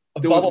cold.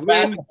 There was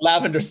wind.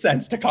 Lavender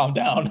scents to calm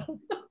down.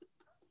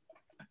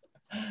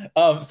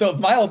 So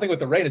my whole thing with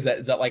the rain is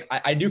that like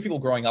I knew people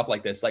growing up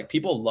like this. Like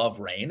people love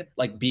rain,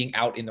 like being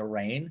out in the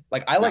rain.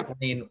 Like I like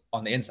rain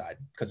on the inside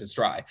because it's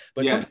dry,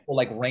 but some people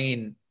like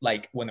rain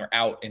like when they're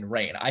out in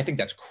rain. I think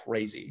that's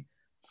crazy.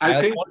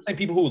 I think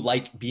people who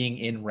like being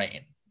in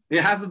rain. It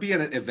has to be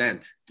an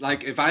event.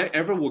 Like if I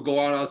ever would go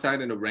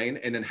outside in the rain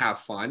and then have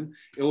fun,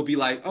 it will be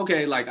like,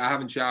 okay, like I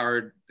haven't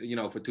showered,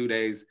 for 2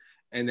 days.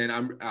 And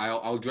then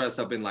I'll dress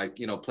up in like,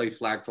 play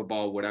flag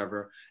football,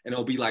 whatever. And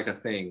it'll be like a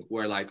thing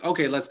where like,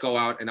 okay, let's go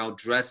out, and I'll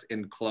dress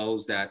in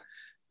clothes that,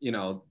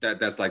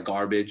 that's like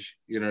garbage.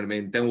 You know what I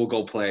mean? Then we'll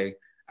go play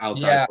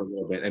outside for a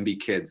little bit and be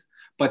kids.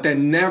 But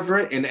then never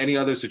in any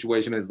other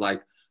situation is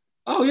like,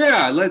 oh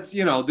yeah, let's,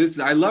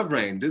 I love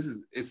rain.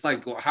 It's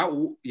like, I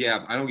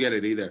don't get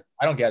it either.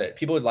 I don't get it.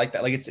 People would like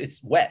that. Like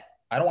it's wet.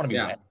 I don't want to be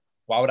wet.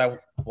 Why would I,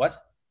 what?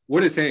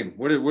 We're the same.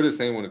 We're the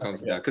same when it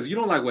comes to that. Because you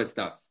don't like wet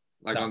stuff.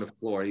 Like on the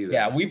floor either.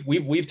 Yeah,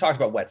 we've talked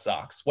about wet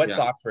socks. Wet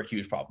socks are a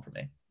huge problem for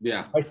me.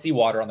 Yeah. If I see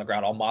water on the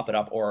ground, I'll mop it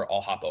up or I'll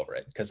hop over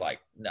it because like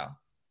no.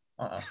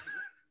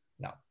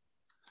 No.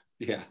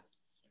 Yeah.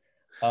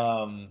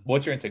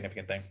 What's your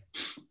insignificant thing?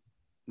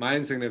 My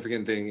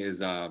insignificant thing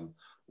is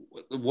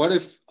what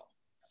if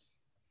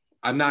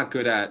I'm not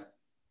good at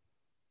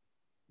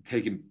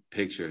taking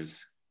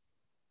pictures?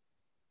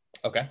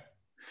 Okay.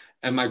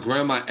 And my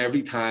grandma,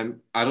 every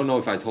time, I don't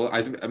know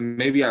if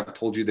maybe I've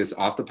told you this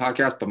off the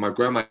podcast, but my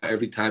grandma,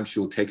 every time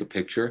she'll take a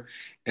picture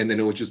and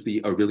then it will just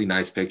be a really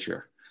nice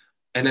picture.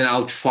 And then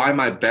I'll try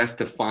my best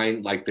to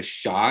find like the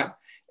shot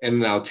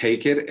and then I'll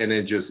take it and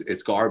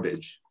it's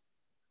garbage.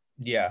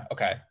 Yeah.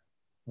 Okay.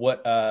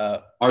 What,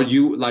 are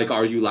you like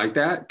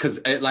that? Cause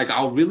like,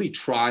 I'll really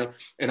try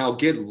and I'll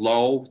get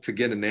low to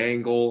get an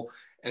angle.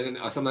 And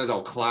then sometimes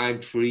I'll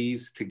climb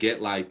trees to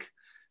get like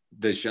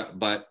the shot,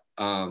 but,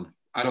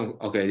 I don't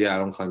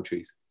climb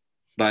trees,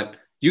 but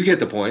you get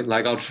the point.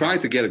 Like I'll try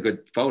to get a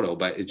good photo,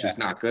 but it's just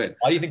not good.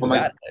 Why do you think you're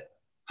bad at it?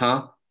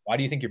 Huh? Why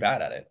do you think you're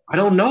bad at it? I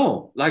don't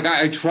know. Like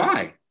I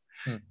try.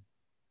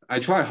 I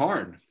try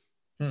hard.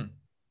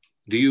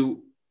 You're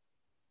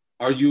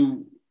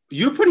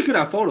pretty good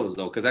at photos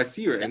though. Cause I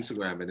see your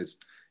Instagram and it's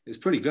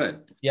pretty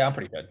good. Yeah, I'm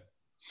pretty good.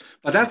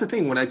 But that's the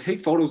thing. When I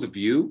take photos of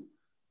you,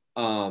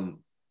 it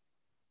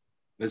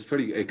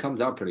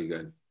comes out pretty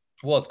good.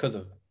 Well, it's because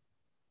of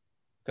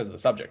the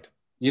subject.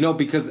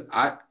 Because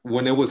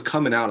when it was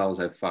coming out, I was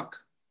like, fuck.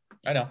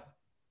 I know.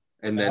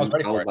 And then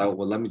I was like,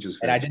 well, let me just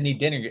finish. And I didn't eat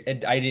dinner.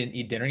 I didn't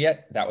eat dinner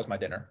yet. That was my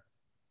dinner.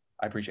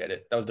 I appreciate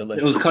it. That was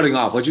delicious. It was cutting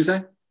off. What'd you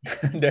say?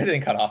 They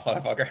didn't cut off,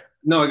 motherfucker.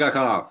 No, it got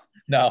cut off.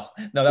 No,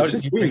 that was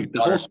just you. The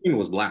whole screen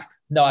was black.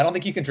 No, I don't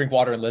think you can drink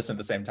water and listen at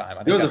the same time.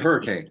 I think it was a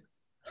hurricane.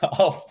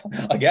 Oh,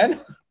 again?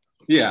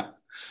 Yeah.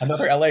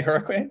 Another LA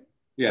hurricane?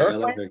 Yeah.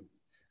 Hurricane?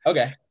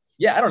 Okay.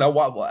 Yeah, I don't know.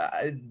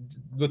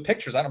 With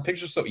pictures,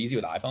 pictures are so easy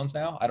with iPhones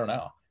now. I don't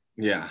know.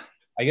 Yeah.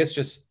 I guess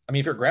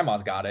if your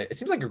grandma's got it, it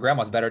seems like your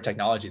grandma's better at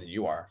technology than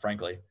you are,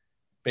 frankly.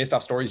 Based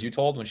off stories you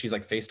told when she's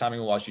like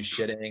FaceTiming while she's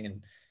shitting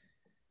and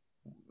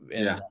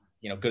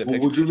good at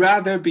pictures. Would you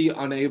rather be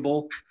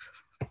unable?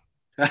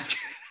 Actually,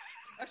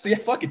 yeah,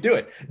 fuck it. Do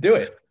it.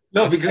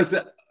 No, because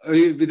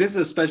this is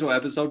a special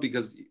episode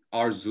because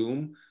our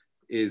Zoom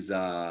is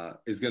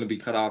going to be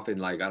cut off in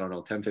like, I don't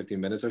know, 10, 15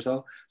 minutes or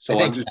so.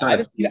 So I'm just trying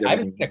to squeeze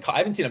everything. I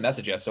haven't seen a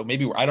message yet. So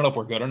maybe I don't know if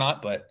we're good or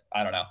not, but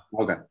I don't know.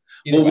 Okay.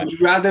 Well, would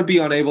you rather be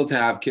unable to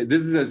have kids?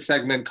 This is a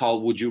segment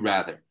called Would You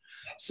Rather.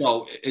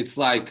 So it's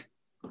like,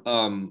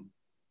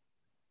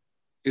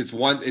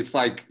 it's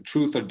like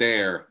truth or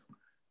dare,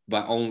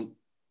 but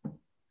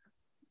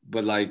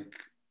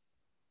like,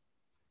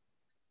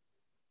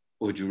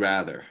 would you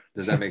rather?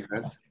 Does that make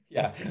sense?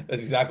 Yeah,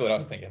 that's exactly what I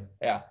was thinking.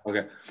 Yeah.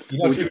 Okay.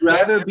 Would you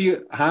rather be,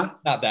 huh?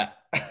 Not that.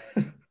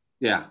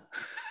 Yeah.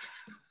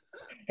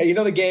 Hey,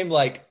 the game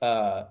like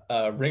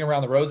Ring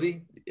Around the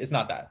Rosie? It's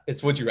not that.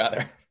 It's Would You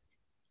Rather.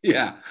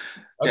 Yeah.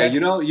 Okay.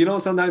 Yeah,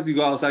 sometimes you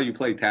go outside, you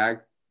play tag.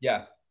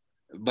 Yeah.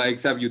 But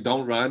except you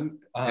don't run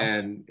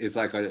and it's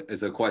like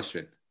it's a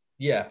question.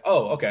 Yeah.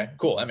 Oh, okay.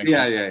 Cool. That makes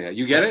Yeah, sense. yeah.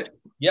 You get it?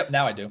 Yep.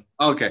 Now I do.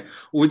 Okay.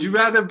 Would you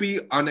rather be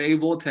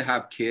unable to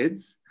have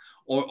kids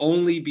or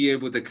only be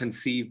able to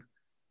conceive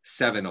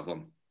 7 of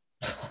them?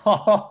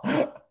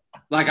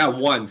 Like at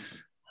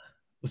once?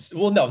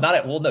 Well, no, not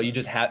at. Well, no. You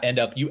just end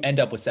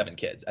up with 7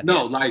 kids. At the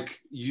No, end.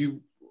 like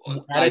you,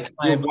 At like a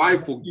time, your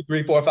wife will, 2,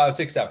 3, 4, 5,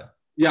 6, 7.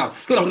 yeah, like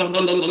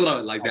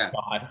that.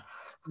 Oh, God.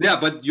 Yeah,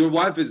 but your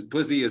wife's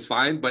pussy is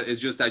fine, but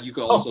it's just that you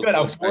could Oh, also. good. I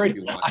was worried. If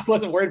you want. I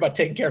wasn't worried about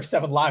taking care of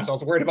 7 lives. I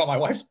was worried about my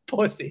wife's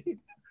pussy.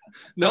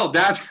 No,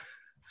 that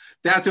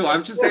too.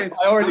 I'm just saying.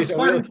 Priorities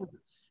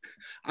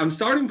I'm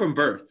starting from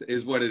birth,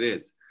 is what it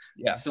is.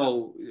 Yeah.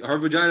 So her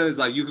vagina is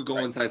like you could go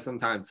inside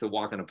sometimes to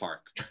walk in a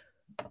park.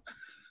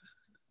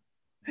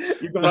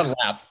 You can run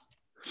laps.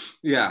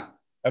 Yeah.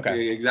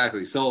 Okay. Yeah,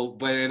 exactly. So,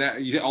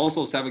 but you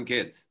also 7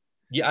 kids.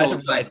 Yeah. So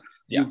That's it's like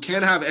you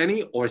can't have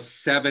any or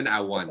 7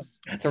 at once.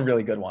 That's a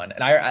really good one.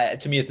 And I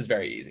to me, it's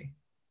very easy.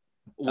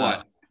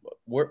 What?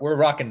 We're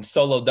rocking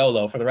solo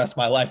dolo for the rest of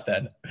my life.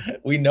 Then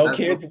we know That's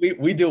kids.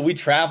 We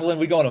traveling.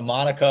 We going to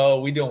Monaco.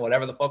 We doing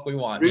whatever the fuck we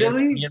want.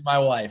 Really? Me and my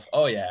wife.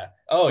 Oh yeah.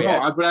 Oh No,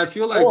 yeah. but I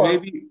feel like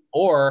maybe.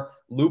 Or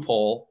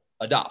loophole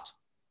adopt.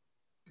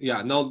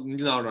 Yeah. No.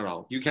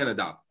 You can't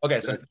adopt.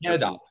 Okay, so you can't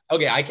adopt.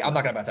 Okay, I'm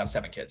not about to have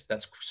 7 kids.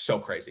 That's so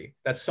crazy.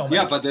 That's so many.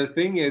 Yeah, but the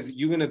thing is,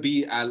 you're gonna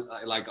be at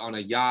like on a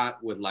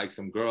yacht with like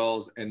some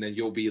girls, and then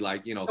you'll be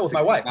like, with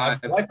my wife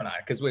and I,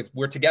 because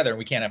we're together and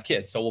we can't have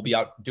kids, so we'll be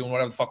out doing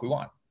whatever the fuck we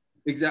want.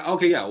 Exactly.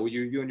 Okay. Yeah. Well,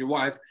 you and your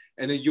wife,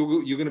 and then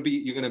you're gonna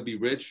be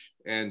rich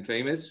and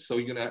famous. So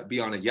you're gonna be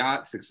on a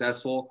yacht,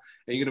 successful,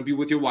 and you're gonna be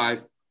with your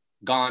wife,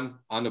 gone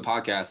on the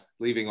podcast,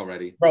 leaving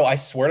already. Bro, I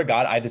swear to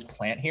God, I had this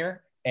plant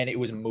here, and it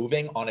was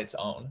moving on its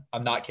own.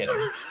 I'm not kidding.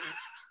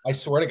 I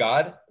swear to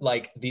God,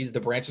 like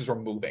the branches were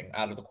moving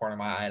out of the corner of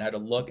my eye, and I had to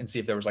look and see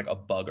if there was like a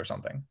bug or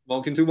something.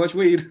 Smoking too much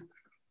weed.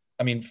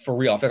 I mean, for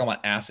real, I feel like I'm on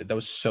acid. That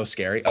was so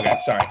scary. Okay,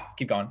 sorry.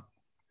 Keep going.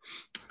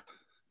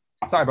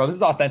 Sorry, bro. This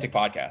is an authentic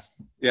podcast.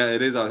 Yeah,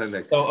 it is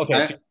authentic. So,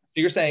 okay. So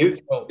you're saying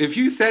if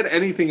you said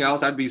anything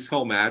else, I'd be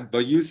so mad.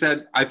 But you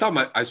said, I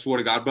swear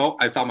to God, bro,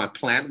 I thought my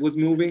plant was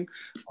moving.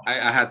 I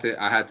had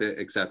to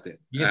accept it.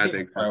 You can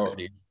see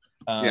priorities.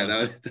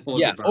 That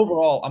was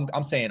overall,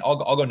 I'm saying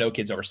I'll go no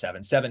kids over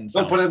 7. 7.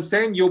 No, but I'm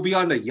saying you'll be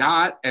on the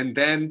yacht and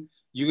then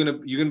you're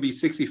gonna be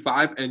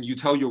 65 and you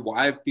tell your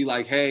wife, be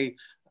like, hey,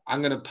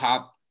 I'm gonna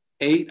pop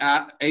 8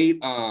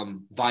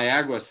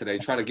 Viagra's today,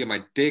 try to get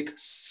my dick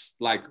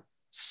like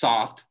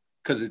soft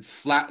because it's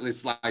flat.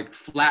 It's like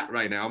flat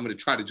right now. I'm gonna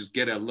try to just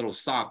get it a little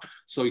soft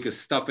so you can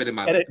stuff it in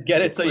my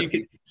get it so you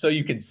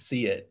can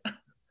see it.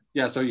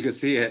 Yeah, so you can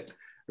see it,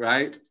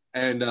 right?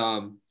 And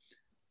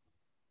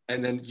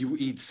then you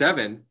eat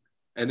 7,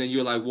 and then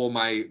you're like, well,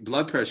 my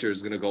blood pressure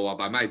is gonna go up.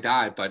 I might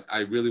die, but I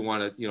really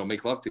want to,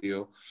 make love to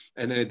you.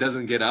 And then it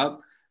doesn't get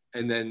up,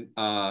 and then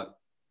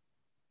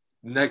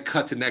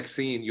cut to next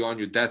scene, you're on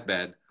your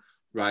deathbed,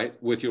 right,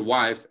 with your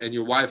wife, and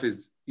your wife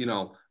is,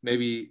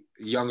 maybe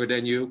younger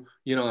than you,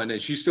 and then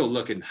she's still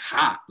looking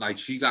hot, like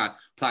she got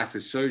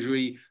plastic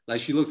surgery, like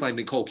she looks like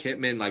Nicole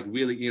Kidman, like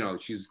really,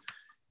 she's,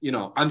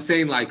 I'm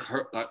saying like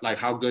her, like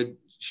how good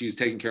she's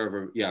taking care of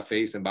her,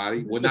 face and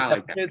body. Well, not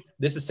like that. Kids?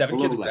 This is 7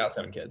 kids without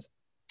 7 kids.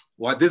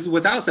 What? This is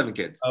without 7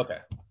 kids. Okay.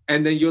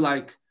 And then you're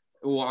like,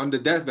 well, on the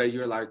deathbed,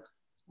 you're like,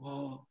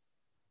 well,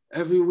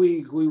 every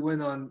week we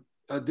went on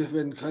a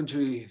different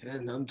country,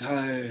 and I'm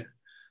tired,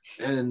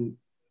 and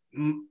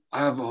I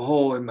have a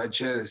hole in my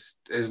chest.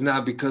 It's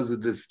not because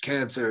of this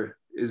cancer.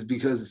 It's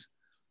because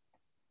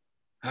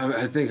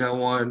I think I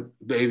want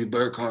baby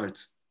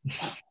Burkharts.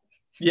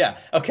 Yeah.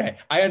 Okay.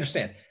 I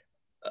understand.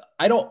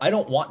 I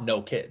don't want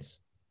no kids.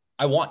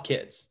 I want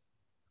kids.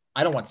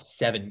 I don't want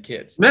 7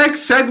 kids.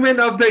 Next segment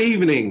of the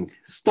evening.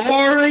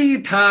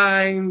 Story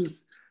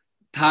times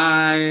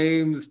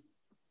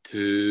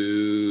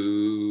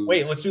 2.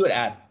 Wait, let's do an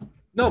ad.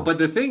 No, but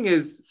the thing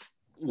is,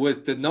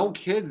 with the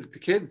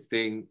kids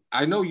thing,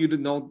 I know you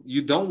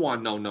don't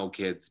want no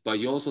kids, but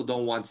you also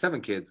don't want 7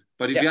 kids.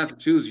 But if you have to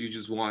choose, you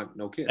just want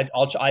no kids.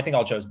 I think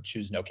I'll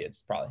choose no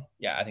kids, probably.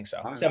 Yeah, I think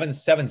so. Right.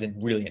 Seven's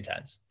really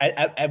intense.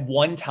 At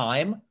one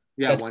time,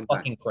 that's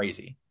fucking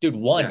crazy. Dude,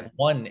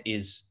 one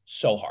is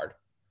so hard.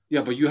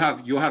 Yeah, but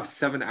you'll have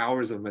 7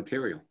 hours of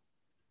material.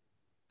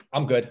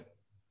 I'm good.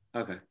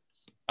 Okay.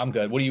 I'm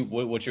good. What do you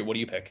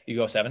pick? You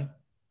go 7?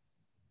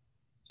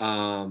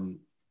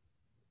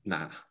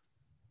 Nah.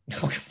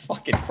 Oh,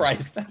 fucking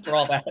Christ. After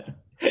all that,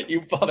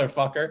 you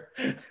motherfucker.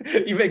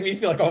 You make me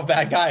feel like I'm a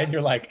bad guy, and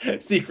you're like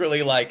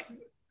secretly like,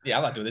 yeah,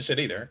 I'm not doing this shit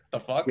either. The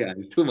fuck? Yeah,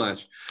 it's too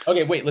much.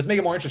 Okay, wait, let's make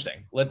it more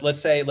interesting. Let's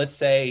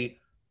say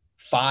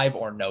 5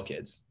 or no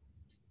kids.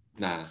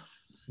 Nah.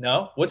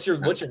 No? What's your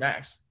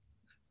max?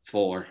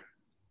 4.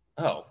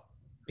 Oh.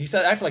 You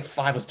said actually like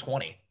 5 was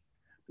 20.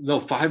 No,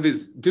 5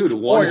 is, dude,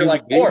 1. Or you're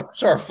like 4.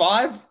 Sure,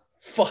 5?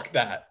 Fuck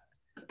that.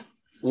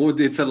 Well,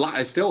 it's a lot.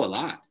 It's still a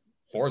lot.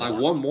 4 is like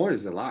 1 more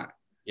is a lot.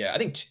 Yeah, I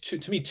think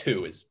to me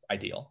 2 is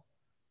ideal.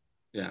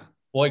 Yeah.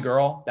 Boy,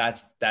 girl,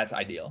 that's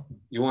ideal.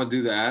 You want to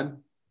do the ad?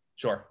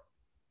 Sure.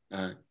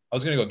 All right. I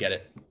was gonna go get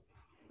it.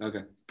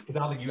 Okay. Because I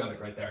don't think you have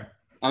it right there.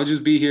 I'll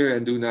just be here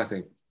and do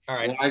nothing. All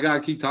right. Well, I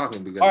gotta keep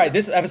talking because. All right.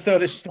 This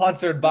episode is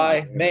sponsored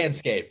by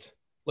Manscaped.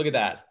 Look at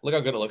that. Look how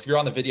good it looks. If you're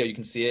on the video, you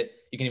can see it.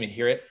 You can even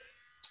hear it.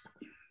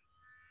 You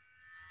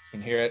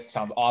can hear it.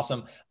 Sounds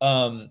awesome.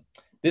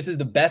 This is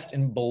the best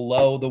in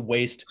below the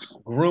waist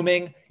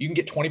grooming. You can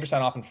get 20%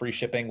 off and free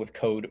shipping with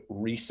code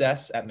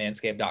RECESS at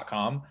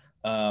manscaped.com.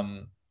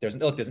 There's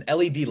an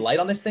LED light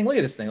on this thing. Look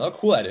at this thing. Look how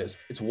cool that is.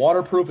 It's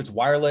waterproof. It's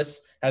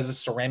wireless. Has a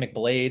ceramic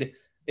blade.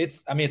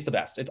 It's the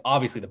best. It's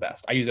obviously the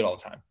best. I use it all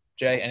the time.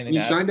 Jay, anything?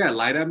 You shine that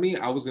light at me.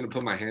 I was gonna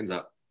put my hands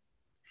up.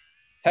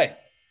 Hey,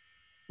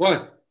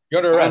 what? you're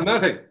under arrest.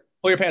 Nothing.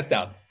 Pull your pants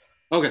down.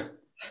 Okay.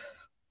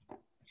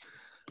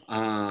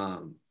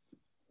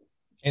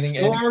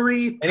 Anything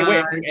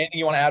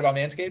you want to add about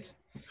Manscaped?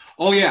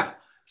 Oh yeah.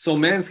 So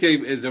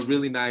Manscaped is a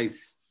really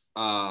nice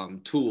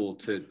tool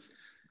to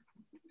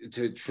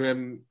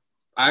trim.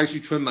 I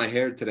actually trimmed my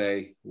hair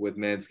today with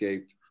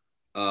Manscaped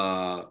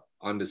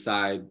on the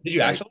side. Did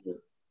you actually?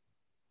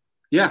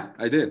 Yeah,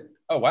 I did.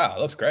 Oh wow, it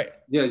looks great.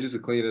 Yeah, just to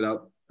clean it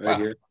up right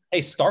here.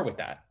 Hey, start with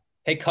that.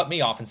 Hey, cut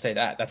me off and say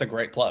that. That's a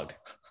great plug.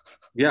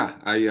 Yeah,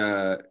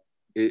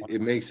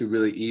 it makes it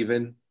really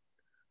even.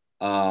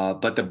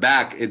 But the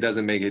back, it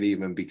doesn't make it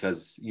even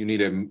because you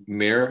need a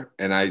mirror.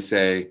 And I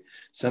say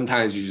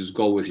sometimes you just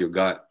go with your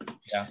gut.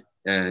 Yeah.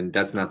 And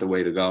that's not the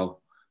way to go.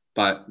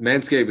 But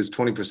Manscaped is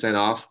 20%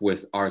 off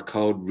with our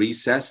code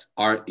RECESS,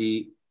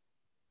 RECESS.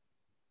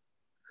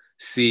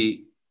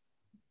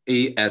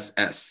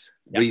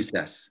 Yeah.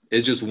 Recess.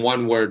 It's just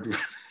one word.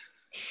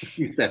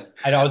 Recess.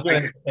 I know. I was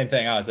doing the same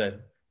thing. I was a.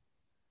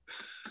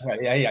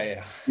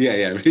 Yeah.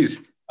 Yeah.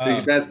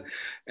 Recess.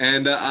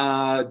 And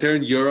they're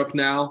in Europe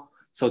now.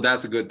 So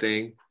that's a good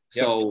thing.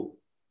 Yep. So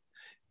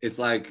it's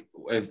like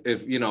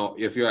if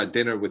you're at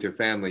dinner with your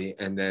family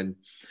and then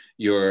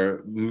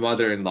your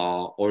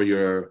mother-in-law or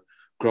your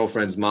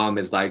girlfriend's mom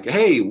is like,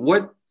 hey,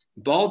 what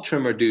ball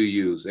trimmer do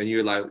you use? And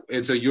you're like,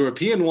 it's a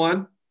European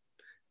one.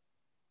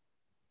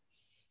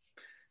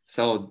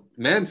 So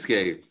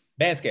Manscaped.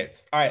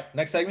 All right,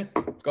 next segment.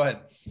 Go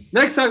ahead.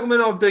 Next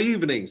segment of the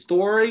evening,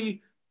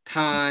 story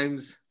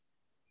times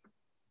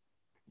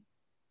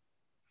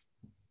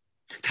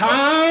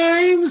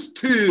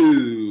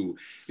 2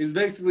 is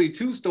basically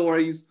 2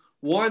 stories,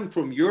 one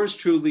from yours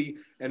truly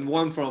and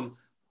one from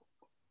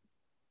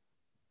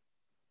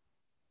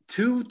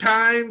 2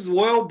 times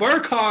Will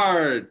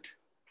Burkhardt,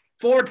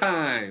 4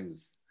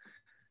 times,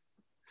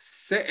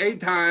 8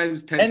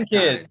 times, 10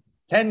 kids,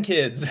 10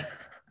 kids.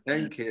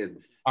 10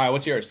 kids. All right,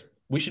 what's yours?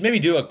 We should maybe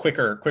do a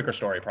quicker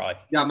story, probably.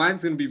 Yeah,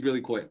 mine's gonna be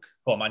really quick.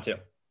 Cool, mine too.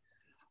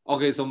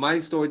 Okay, so my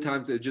story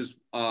times is just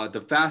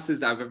the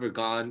fastest I've ever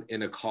gone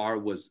in a car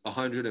was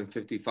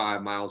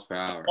 155 miles per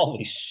hour.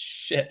 Holy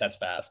shit, that's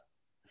fast.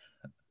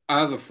 I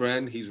have a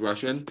friend, he's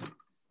Russian.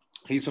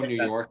 He's from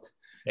New York.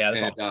 Yeah,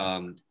 that's and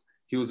awesome.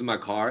 He was in my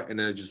car and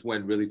then it just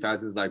went really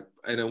fast. It's like,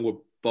 and then we're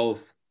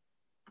both,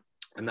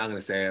 I'm not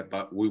gonna say it,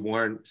 but we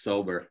weren't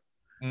sober.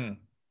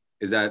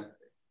 Is that?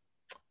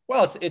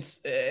 Well, it's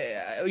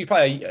you're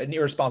probably an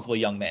irresponsible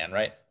young man,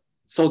 right?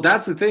 So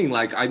that's the thing.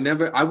 Like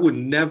I would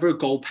never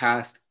go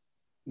past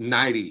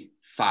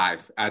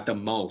 95 at the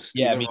most.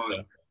 Yeah, me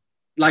too.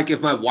 Like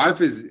if my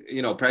wife is,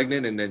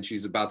 pregnant and then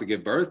she's about to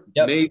give birth,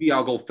 maybe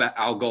I'll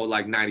go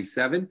like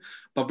 97.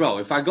 But bro,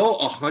 if I go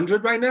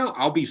 100 right now,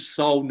 I'll be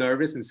so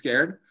nervous and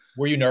scared.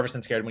 Were you nervous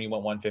and scared when you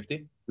went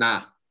 150?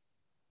 Nah.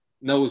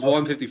 No, it was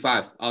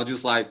 155. I was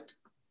just like,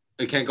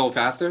 it can't go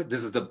faster.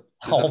 This is the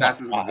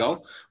fastest it can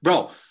go.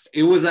 Bro,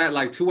 it was at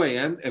like 2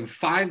 a.m. and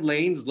 5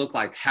 lanes looked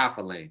like half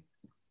a lane.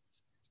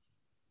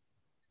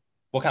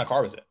 What kind of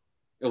car was it?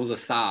 It was a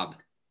Saab.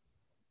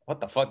 What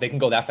the fuck? They can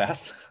go that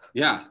fast?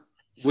 Yeah.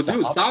 Well,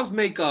 dude, Saabs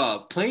make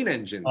plane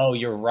engines. Oh,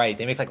 you're right.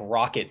 They make like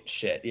rocket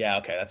shit. Yeah,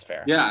 okay, that's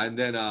fair. Yeah, and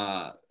then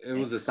it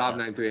was a Saab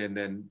 93, and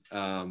then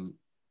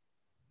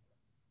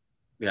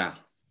yeah.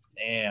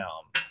 Damn.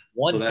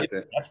 So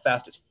that's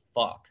fast as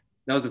fuck.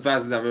 That was the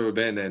fastest I've ever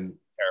been, and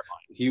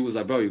terrifying. He was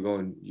like, "Bro,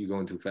 you're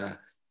going too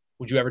fast."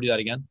 Would you ever do that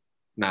again?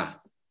 Nah.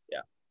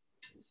 Yeah.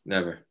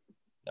 Never.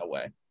 No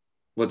way.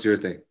 What's your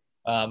thing?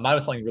 Mine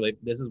was something really.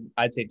 This is,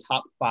 I'd say,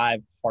 top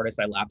 5 hardest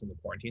I lapped in the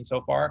quarantine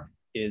so far.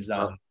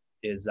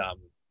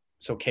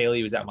 So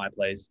Kaylee was at my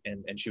place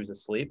and she was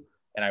asleep,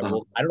 and I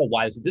don't know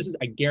why this is.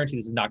 I guarantee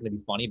this is not going to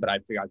be funny, but I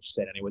figured I'd just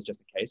say it anyways just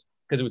in case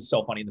because it was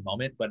so funny in the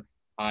moment. But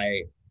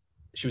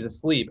she was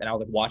asleep and I was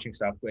like watching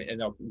stuff,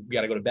 and we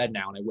got to go to bed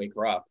now, and I wake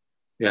her up.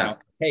 Yeah. Like,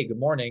 hey, good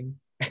morning.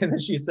 And then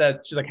she says,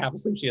 she's like half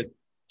asleep.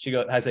 She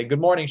goes, I say, good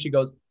morning. She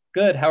goes,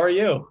 good. How are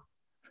you?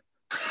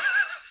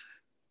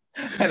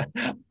 And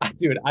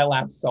dude, I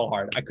laughed so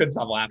hard. I couldn't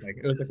stop laughing.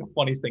 It was like the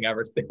funniest thing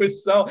ever. It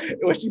was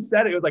when she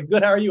said it was like,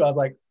 good. How are you? I was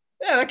like,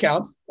 yeah, that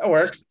counts. That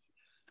works.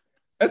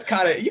 You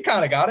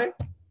kind of got it.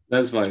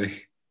 That's funny.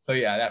 So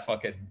yeah, that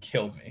fucking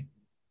killed me.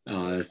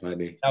 Oh, that's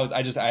funny. I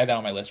had that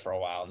on my list for a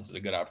while, and this is a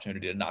good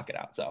opportunity to knock it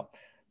out. So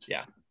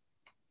yeah,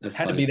 that's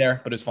had to be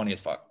there, but it was funny as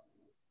fuck.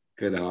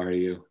 Good. How are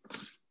you?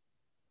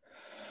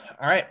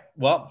 All right.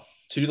 Well,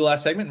 to do the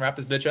last segment and wrap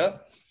this bitch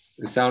up.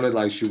 It sounded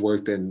like she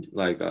worked in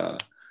like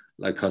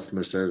like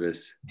customer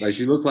service. Like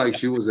she looked like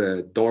she was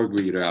a door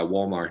greeter at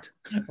Walmart.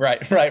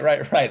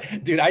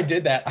 Right. Dude, I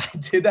did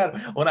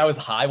that. When I was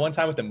high one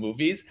time with the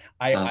movies.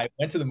 I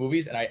went to the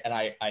movies and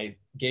I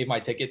gave my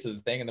ticket to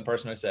the thing, and the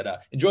person, I said,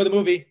 enjoy the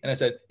movie. And I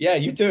said, yeah,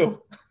 you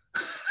too.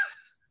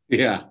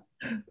 Yeah.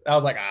 I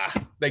was like,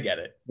 they get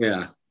it.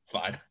 Yeah.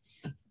 Fine.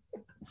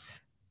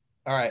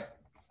 All right.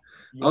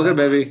 Okay,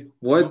 baby.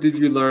 What did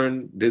you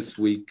learn this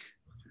week?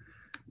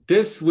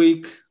 This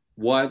week,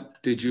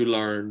 what did you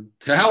learn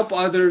to help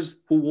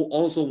others who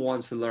also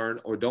wants to learn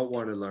or don't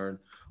want to learn?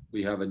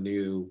 We have a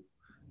new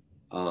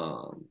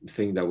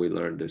thing that we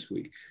learned this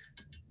week.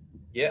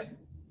 Yeah.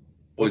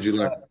 What did you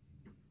learn?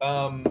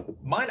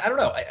 Mine, I don't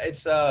know.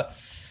 It's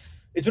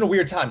been a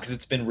weird time because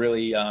it's been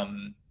really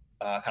kind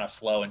of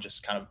slow and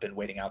just kind of been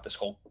waiting out this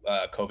whole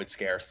COVID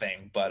scare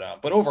thing. But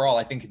overall,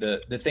 I think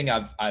the thing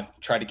I've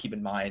tried to keep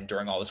in mind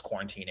during all this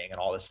quarantining and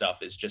all this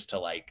stuff is just to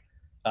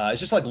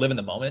live in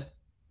the moment.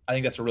 I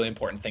think that's a really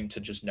important thing to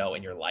just know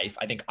in your life.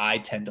 I think I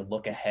tend to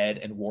look ahead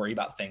and worry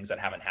about things that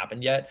haven't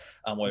happened yet,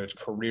 whether it's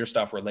career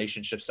stuff,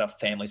 relationship stuff,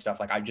 family stuff.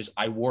 Like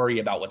I worry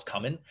about what's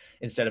coming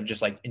instead of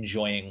just like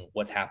enjoying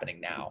what's happening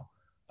now.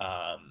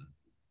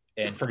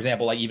 And for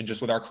example, like even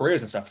just with our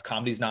careers and stuff,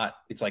 comedy's not,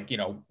 it's like,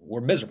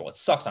 we're miserable. It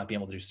sucks not being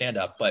able to do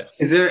stand-up, but.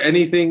 Is there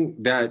anything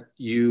that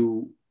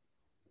you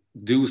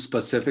do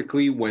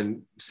specifically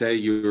when, say,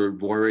 you're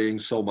worrying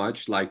so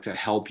much, like to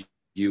help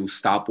you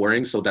stop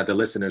worrying so that the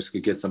listeners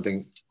could get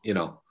something,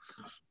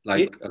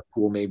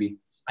 cool maybe?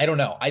 I don't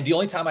know. The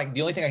only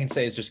thing I can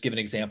say is just give an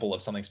example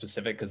of something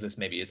specific, because this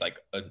maybe is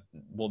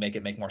will make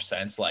it make more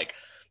sense. Like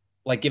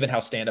given how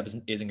stand-up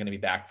isn't going to be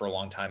back for a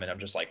long time, and I'm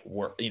just like,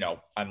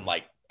 I'm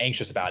like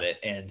anxious about it.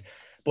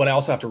 But I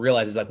also have to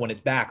realize is like when it's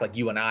back, like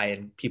you and I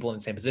and people in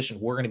the same position,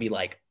 we're going to be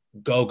like,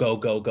 go,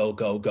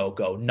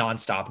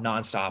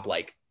 nonstop,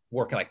 like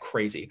working like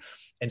crazy.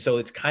 And so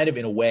it's kind of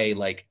in a way,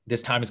 like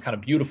this time is kind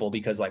of beautiful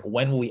because like,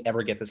 when will we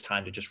ever get this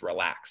time to just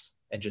relax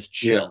and just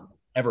chill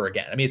ever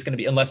again? I mean, it's going to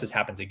be, unless this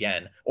happens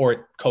again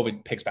or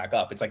COVID picks back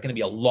up, it's like going to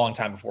be a long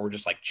time before we're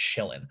just like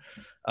chilling.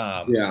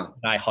 And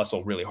I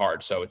hustle really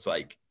hard. So it's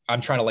like, I'm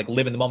trying to like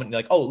live in the moment and be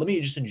like, oh, let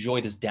me just enjoy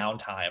this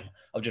downtime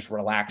of just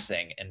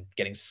relaxing and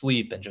getting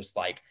sleep and just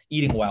like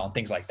eating well and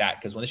things like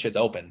that. Cause when this shit's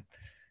open,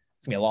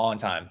 it's gonna be a long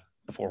time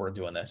before we're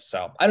doing this.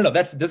 So I don't know.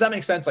 Does that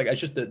make sense? Like, it's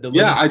just I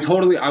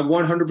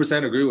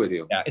 100% agree with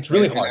you. Yeah. It's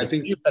really hard. I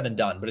think it's said and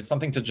done, but it's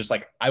something to just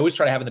like, I always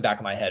try to have in the back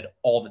of my head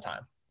all the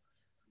time.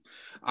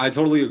 I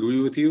totally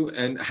agree with you.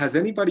 And has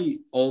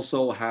anybody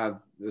also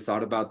have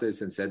thought about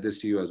this and said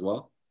this to you as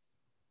well?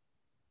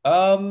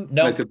 No,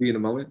 like to be in a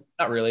moment.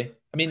 Not really.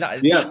 I mean,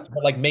 but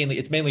like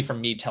it's mainly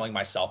from me telling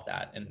myself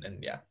that. And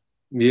yeah.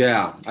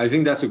 Yeah, I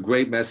think that's a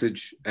great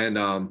message. And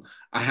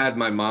I had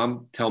my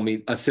mom tell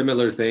me a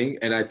similar thing.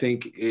 And I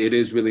think it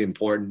is really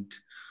important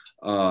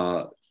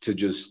to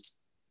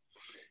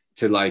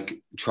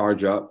like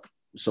charge up.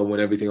 So when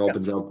everything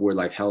opens up, we're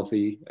like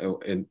healthy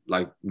and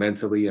like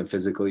mentally and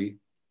physically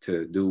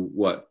to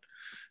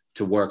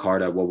work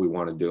hard at what we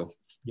want to do.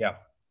 Yeah.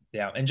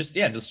 Yeah. And just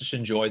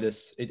enjoy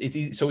this.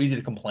 It's so easy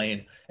to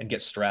complain and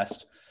get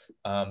stressed.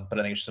 But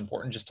I think it's just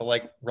important just to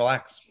like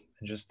relax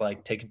and just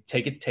like take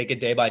it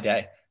day by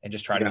day and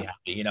just try to be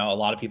happy. A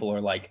lot of people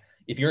are like,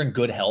 if you're in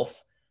good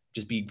health,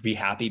 just be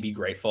happy, be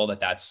grateful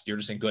that you're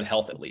just in good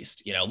health, at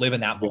least, live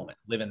in that moment,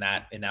 live in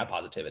that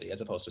positivity,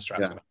 as opposed to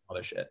stressing about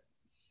other shit.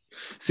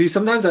 See,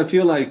 sometimes I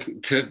feel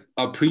like to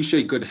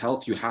appreciate good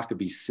health, you have to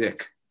be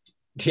sick.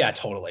 Yeah,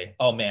 totally.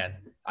 Oh man.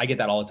 I get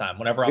that all the time.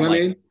 Whenever I'm what I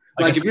mean?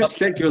 Like if you're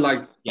sick, you're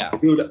like,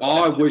 dude,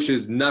 all I wish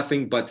is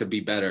nothing but to be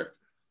better.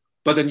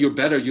 But then you're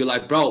better. You're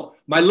like, bro,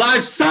 my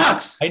life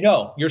sucks. I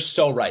know. You're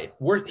so right.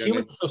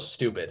 Humans are so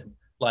stupid.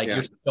 Like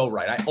you're so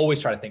right. I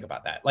always try to think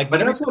about that. Like,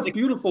 but that's what's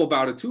beautiful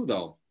about it too,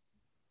 though.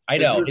 I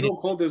know. There's no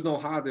cold. There's no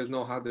hot. There's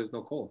no hot. There's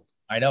no cold.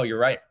 I know. You're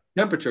right.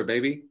 Temperature,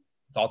 baby.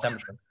 It's all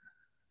temperature.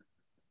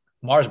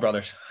 Mars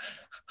Brothers.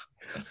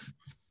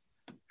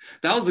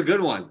 That was a good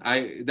one.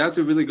 That's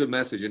a really good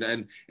message.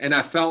 And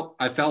I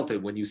felt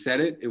it when you said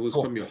it. It was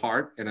from your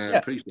heart, and I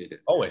appreciate it.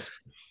 Always.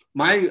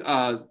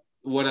 My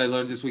what I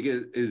learned this week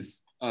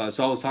is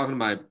so I was talking to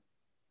my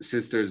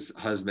sister's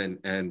husband,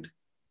 and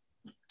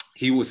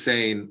he was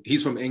saying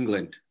he's from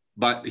England,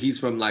 but he's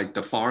from like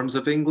the farms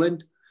of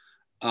England,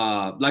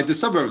 like the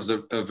suburbs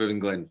of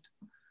England.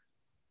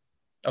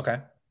 Okay.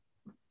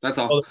 That's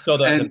all.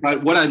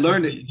 But what I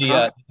learned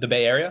the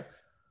Bay Area.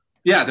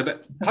 Yeah.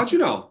 How'd you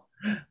know?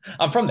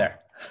 I'm from there.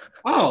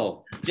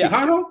 Oh,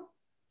 Chicago?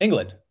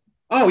 England.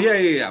 Oh,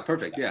 yeah.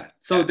 Perfect. Yeah.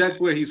 So that's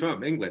where he's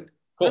from, England.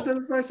 Cool.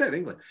 That's what I said,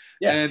 England.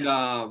 Yeah.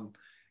 And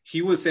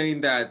he was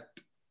saying that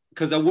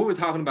because we were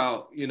talking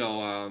about,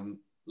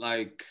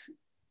 like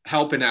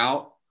helping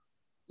out,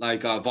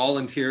 like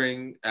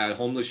volunteering at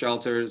homeless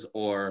shelters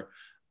or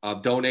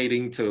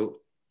donating to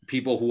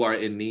people who are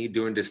in need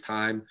during this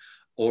time,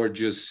 or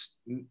just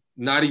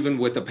not even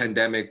with the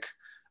pandemic,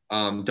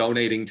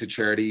 donating to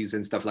charities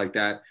and stuff like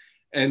that.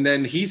 And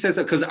then he says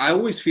that because I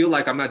always feel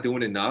like I'm not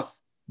doing enough,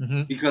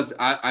 because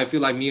I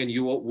feel like me and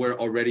you were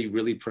already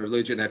really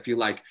privileged. And I feel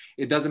like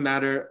it doesn't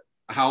matter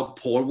how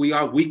poor we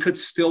are, we could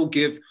still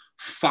give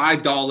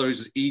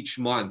 $5 each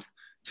month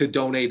to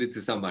donate it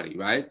to somebody,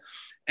 right?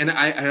 And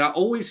I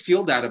always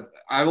feel that.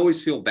 I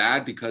always feel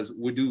bad because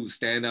we do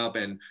stand up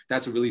and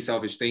that's a really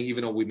selfish thing.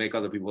 Even though we make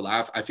other people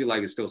laugh, I feel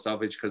like it's still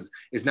selfish because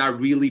it's not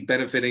really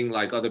benefiting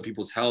like other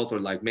people's health or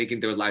like making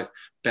their life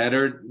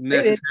better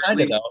necessarily. It is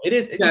kind of though. It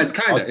is. Yeah, it's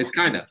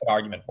kind of an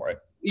argument for it.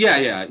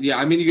 Yeah.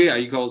 I mean, yeah,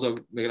 you can also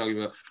make an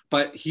argument.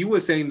 But he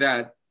was saying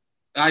that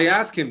I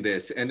asked him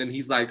this, and then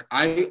he's like,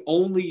 I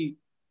only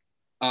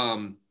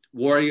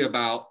worry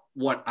about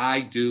what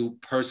I do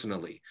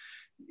personally.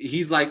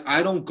 He's like,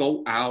 I don't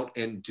go out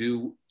and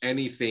do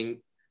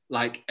anything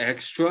like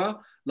extra,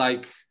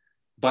 like,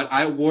 but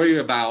I worry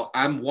about,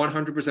 I'm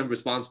 100%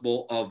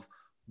 responsible of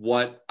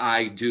what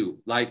I do.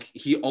 Like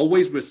he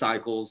always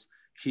recycles.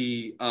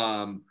 He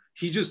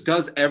just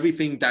does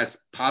everything that's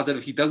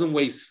positive. He doesn't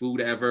waste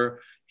food ever.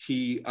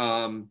 He's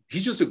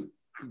just a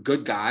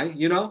good guy,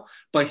 you know,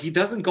 but he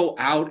doesn't go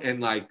out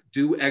and like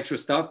do extra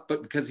stuff.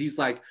 But because he's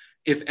like,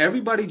 if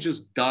everybody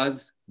just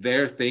does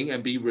their thing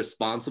and be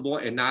responsible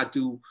and not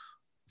do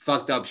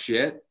fucked up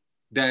shit,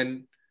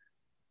 then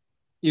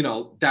you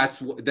know that's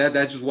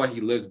just what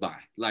he lives by.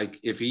 Like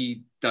if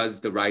he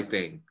does the right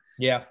thing,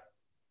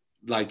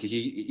 like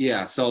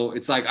so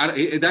it's like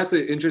that's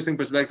an interesting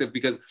perspective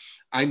because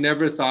I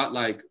never thought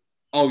like,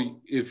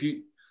 oh, if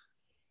you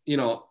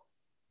know,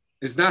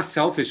 it's not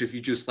selfish if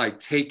you just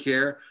like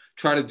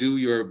try to do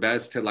your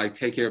best to like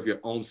take care of your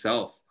own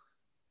self,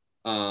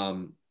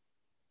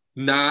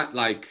 not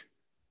like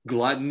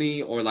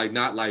gluttony or like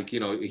not like, you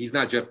know, he's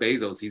not Jeff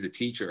Bezos, he's a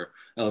teacher,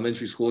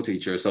 elementary school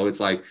teacher, so it's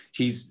like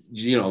he's,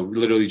 you know,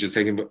 literally just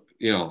taking,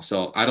 you know,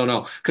 so I don't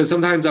know, because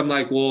sometimes I'm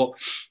like, well,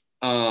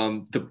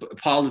 the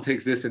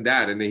politics, this and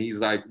that, and then he's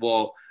like,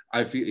 well,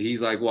 I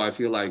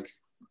feel like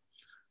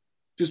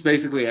just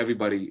basically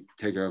everybody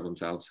take care of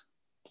themselves.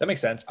 That makes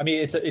sense. I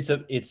mean,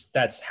 it's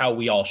that's how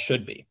we all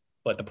should be,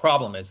 but the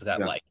problem is that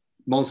like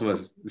most of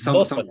us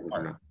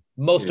aren't.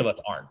 Most of us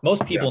aren't.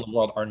 Most people in the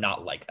world are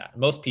not like that.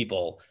 Most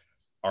people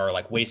are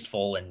like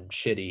wasteful and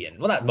shitty, and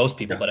well, not most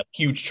people, but a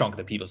huge chunk of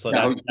the people. So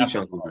that's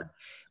hard.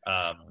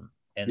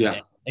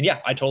 And yeah,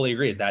 I totally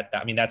agree. Is that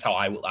I mean, that's how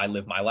I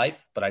live my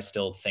life, but I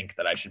still think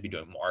that I should be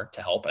doing more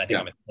to help. And I think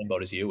I'm in the same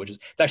boat as you, which is,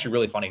 it's actually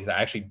really funny because I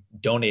actually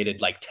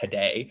donated like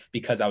today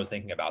because I was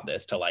thinking about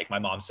this to like, my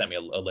mom sent me a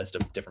list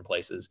of different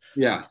places.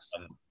 Yeah.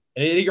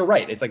 And you're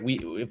right. It's like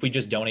if we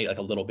just donate like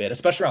a little bit,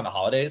 especially around the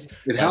holidays,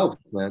 it helps,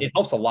 man. It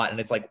helps a lot. And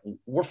it's like,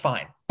 we're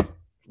fine.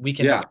 We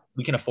can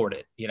afford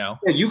it, you know?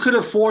 Yeah, you could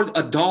afford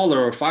 $1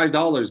 or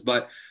 $5,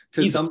 but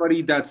to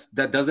somebody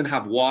that doesn't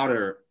have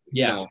water,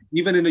 you know,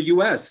 even in the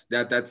US,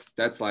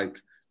 that's like,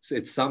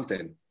 it's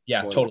something.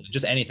 Yeah, totally.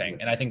 Just anything.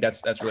 And I think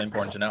that's really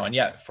important to know. And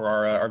yeah, for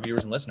our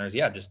viewers and listeners,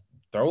 just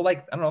throw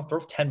like, I don't know, throw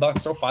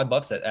 $10, throw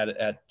 $5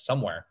 at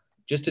somewhere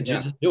just to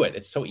do it.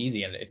 It's so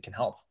easy and it can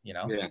help, you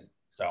know? Yeah.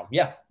 So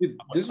yeah. Dude,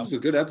 this was a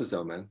good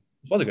episode, man.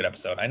 It was a good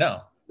episode. I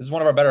know. This is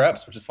one of our better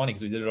eps, which is funny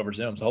because we did it over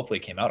Zoom. So hopefully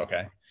it came out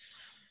okay.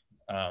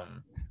 But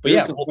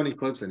there's some funny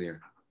clips in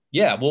here.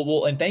 Yeah,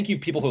 well, and thank you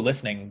people who are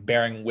listening,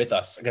 bearing with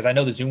us, because I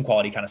know the Zoom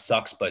quality kind of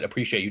sucks, but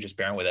appreciate you just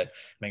bearing with it,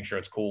 making sure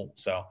it's cool.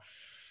 So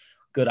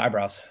good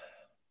eyebrows.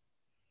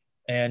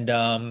 And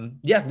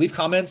leave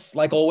comments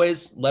like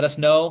always. Let us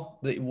know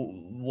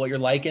what you're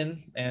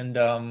liking, and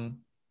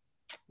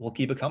we'll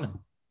keep it coming.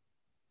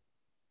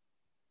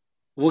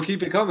 We'll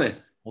keep it coming.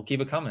 We'll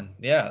keep it coming.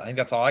 Yeah, I think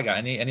that's all I got.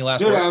 Any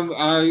last words?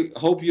 I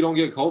hope you don't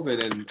get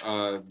COVID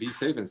and be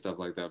safe and stuff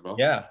like that, bro.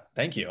 Yeah,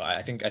 thank you.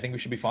 I think we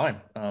should be fine.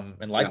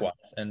 And likewise.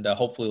 Yeah. And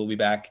hopefully we'll be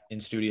back in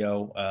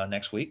studio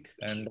next week.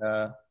 And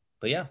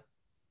but yeah.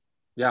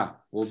 Yeah,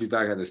 we'll be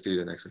back at the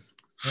studio next week.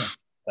 Yeah.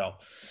 So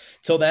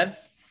till then,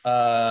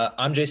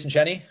 I'm Jason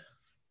Cheney.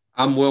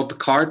 I'm Will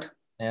Picard.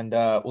 And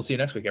we'll see you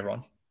next week,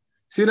 everyone.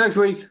 See you next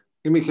week.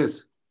 Give me a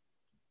kiss.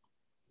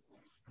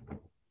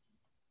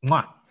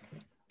 Mwah.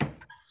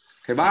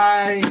 Okay,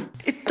 bye.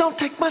 It don't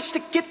take much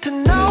to get to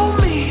know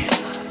me.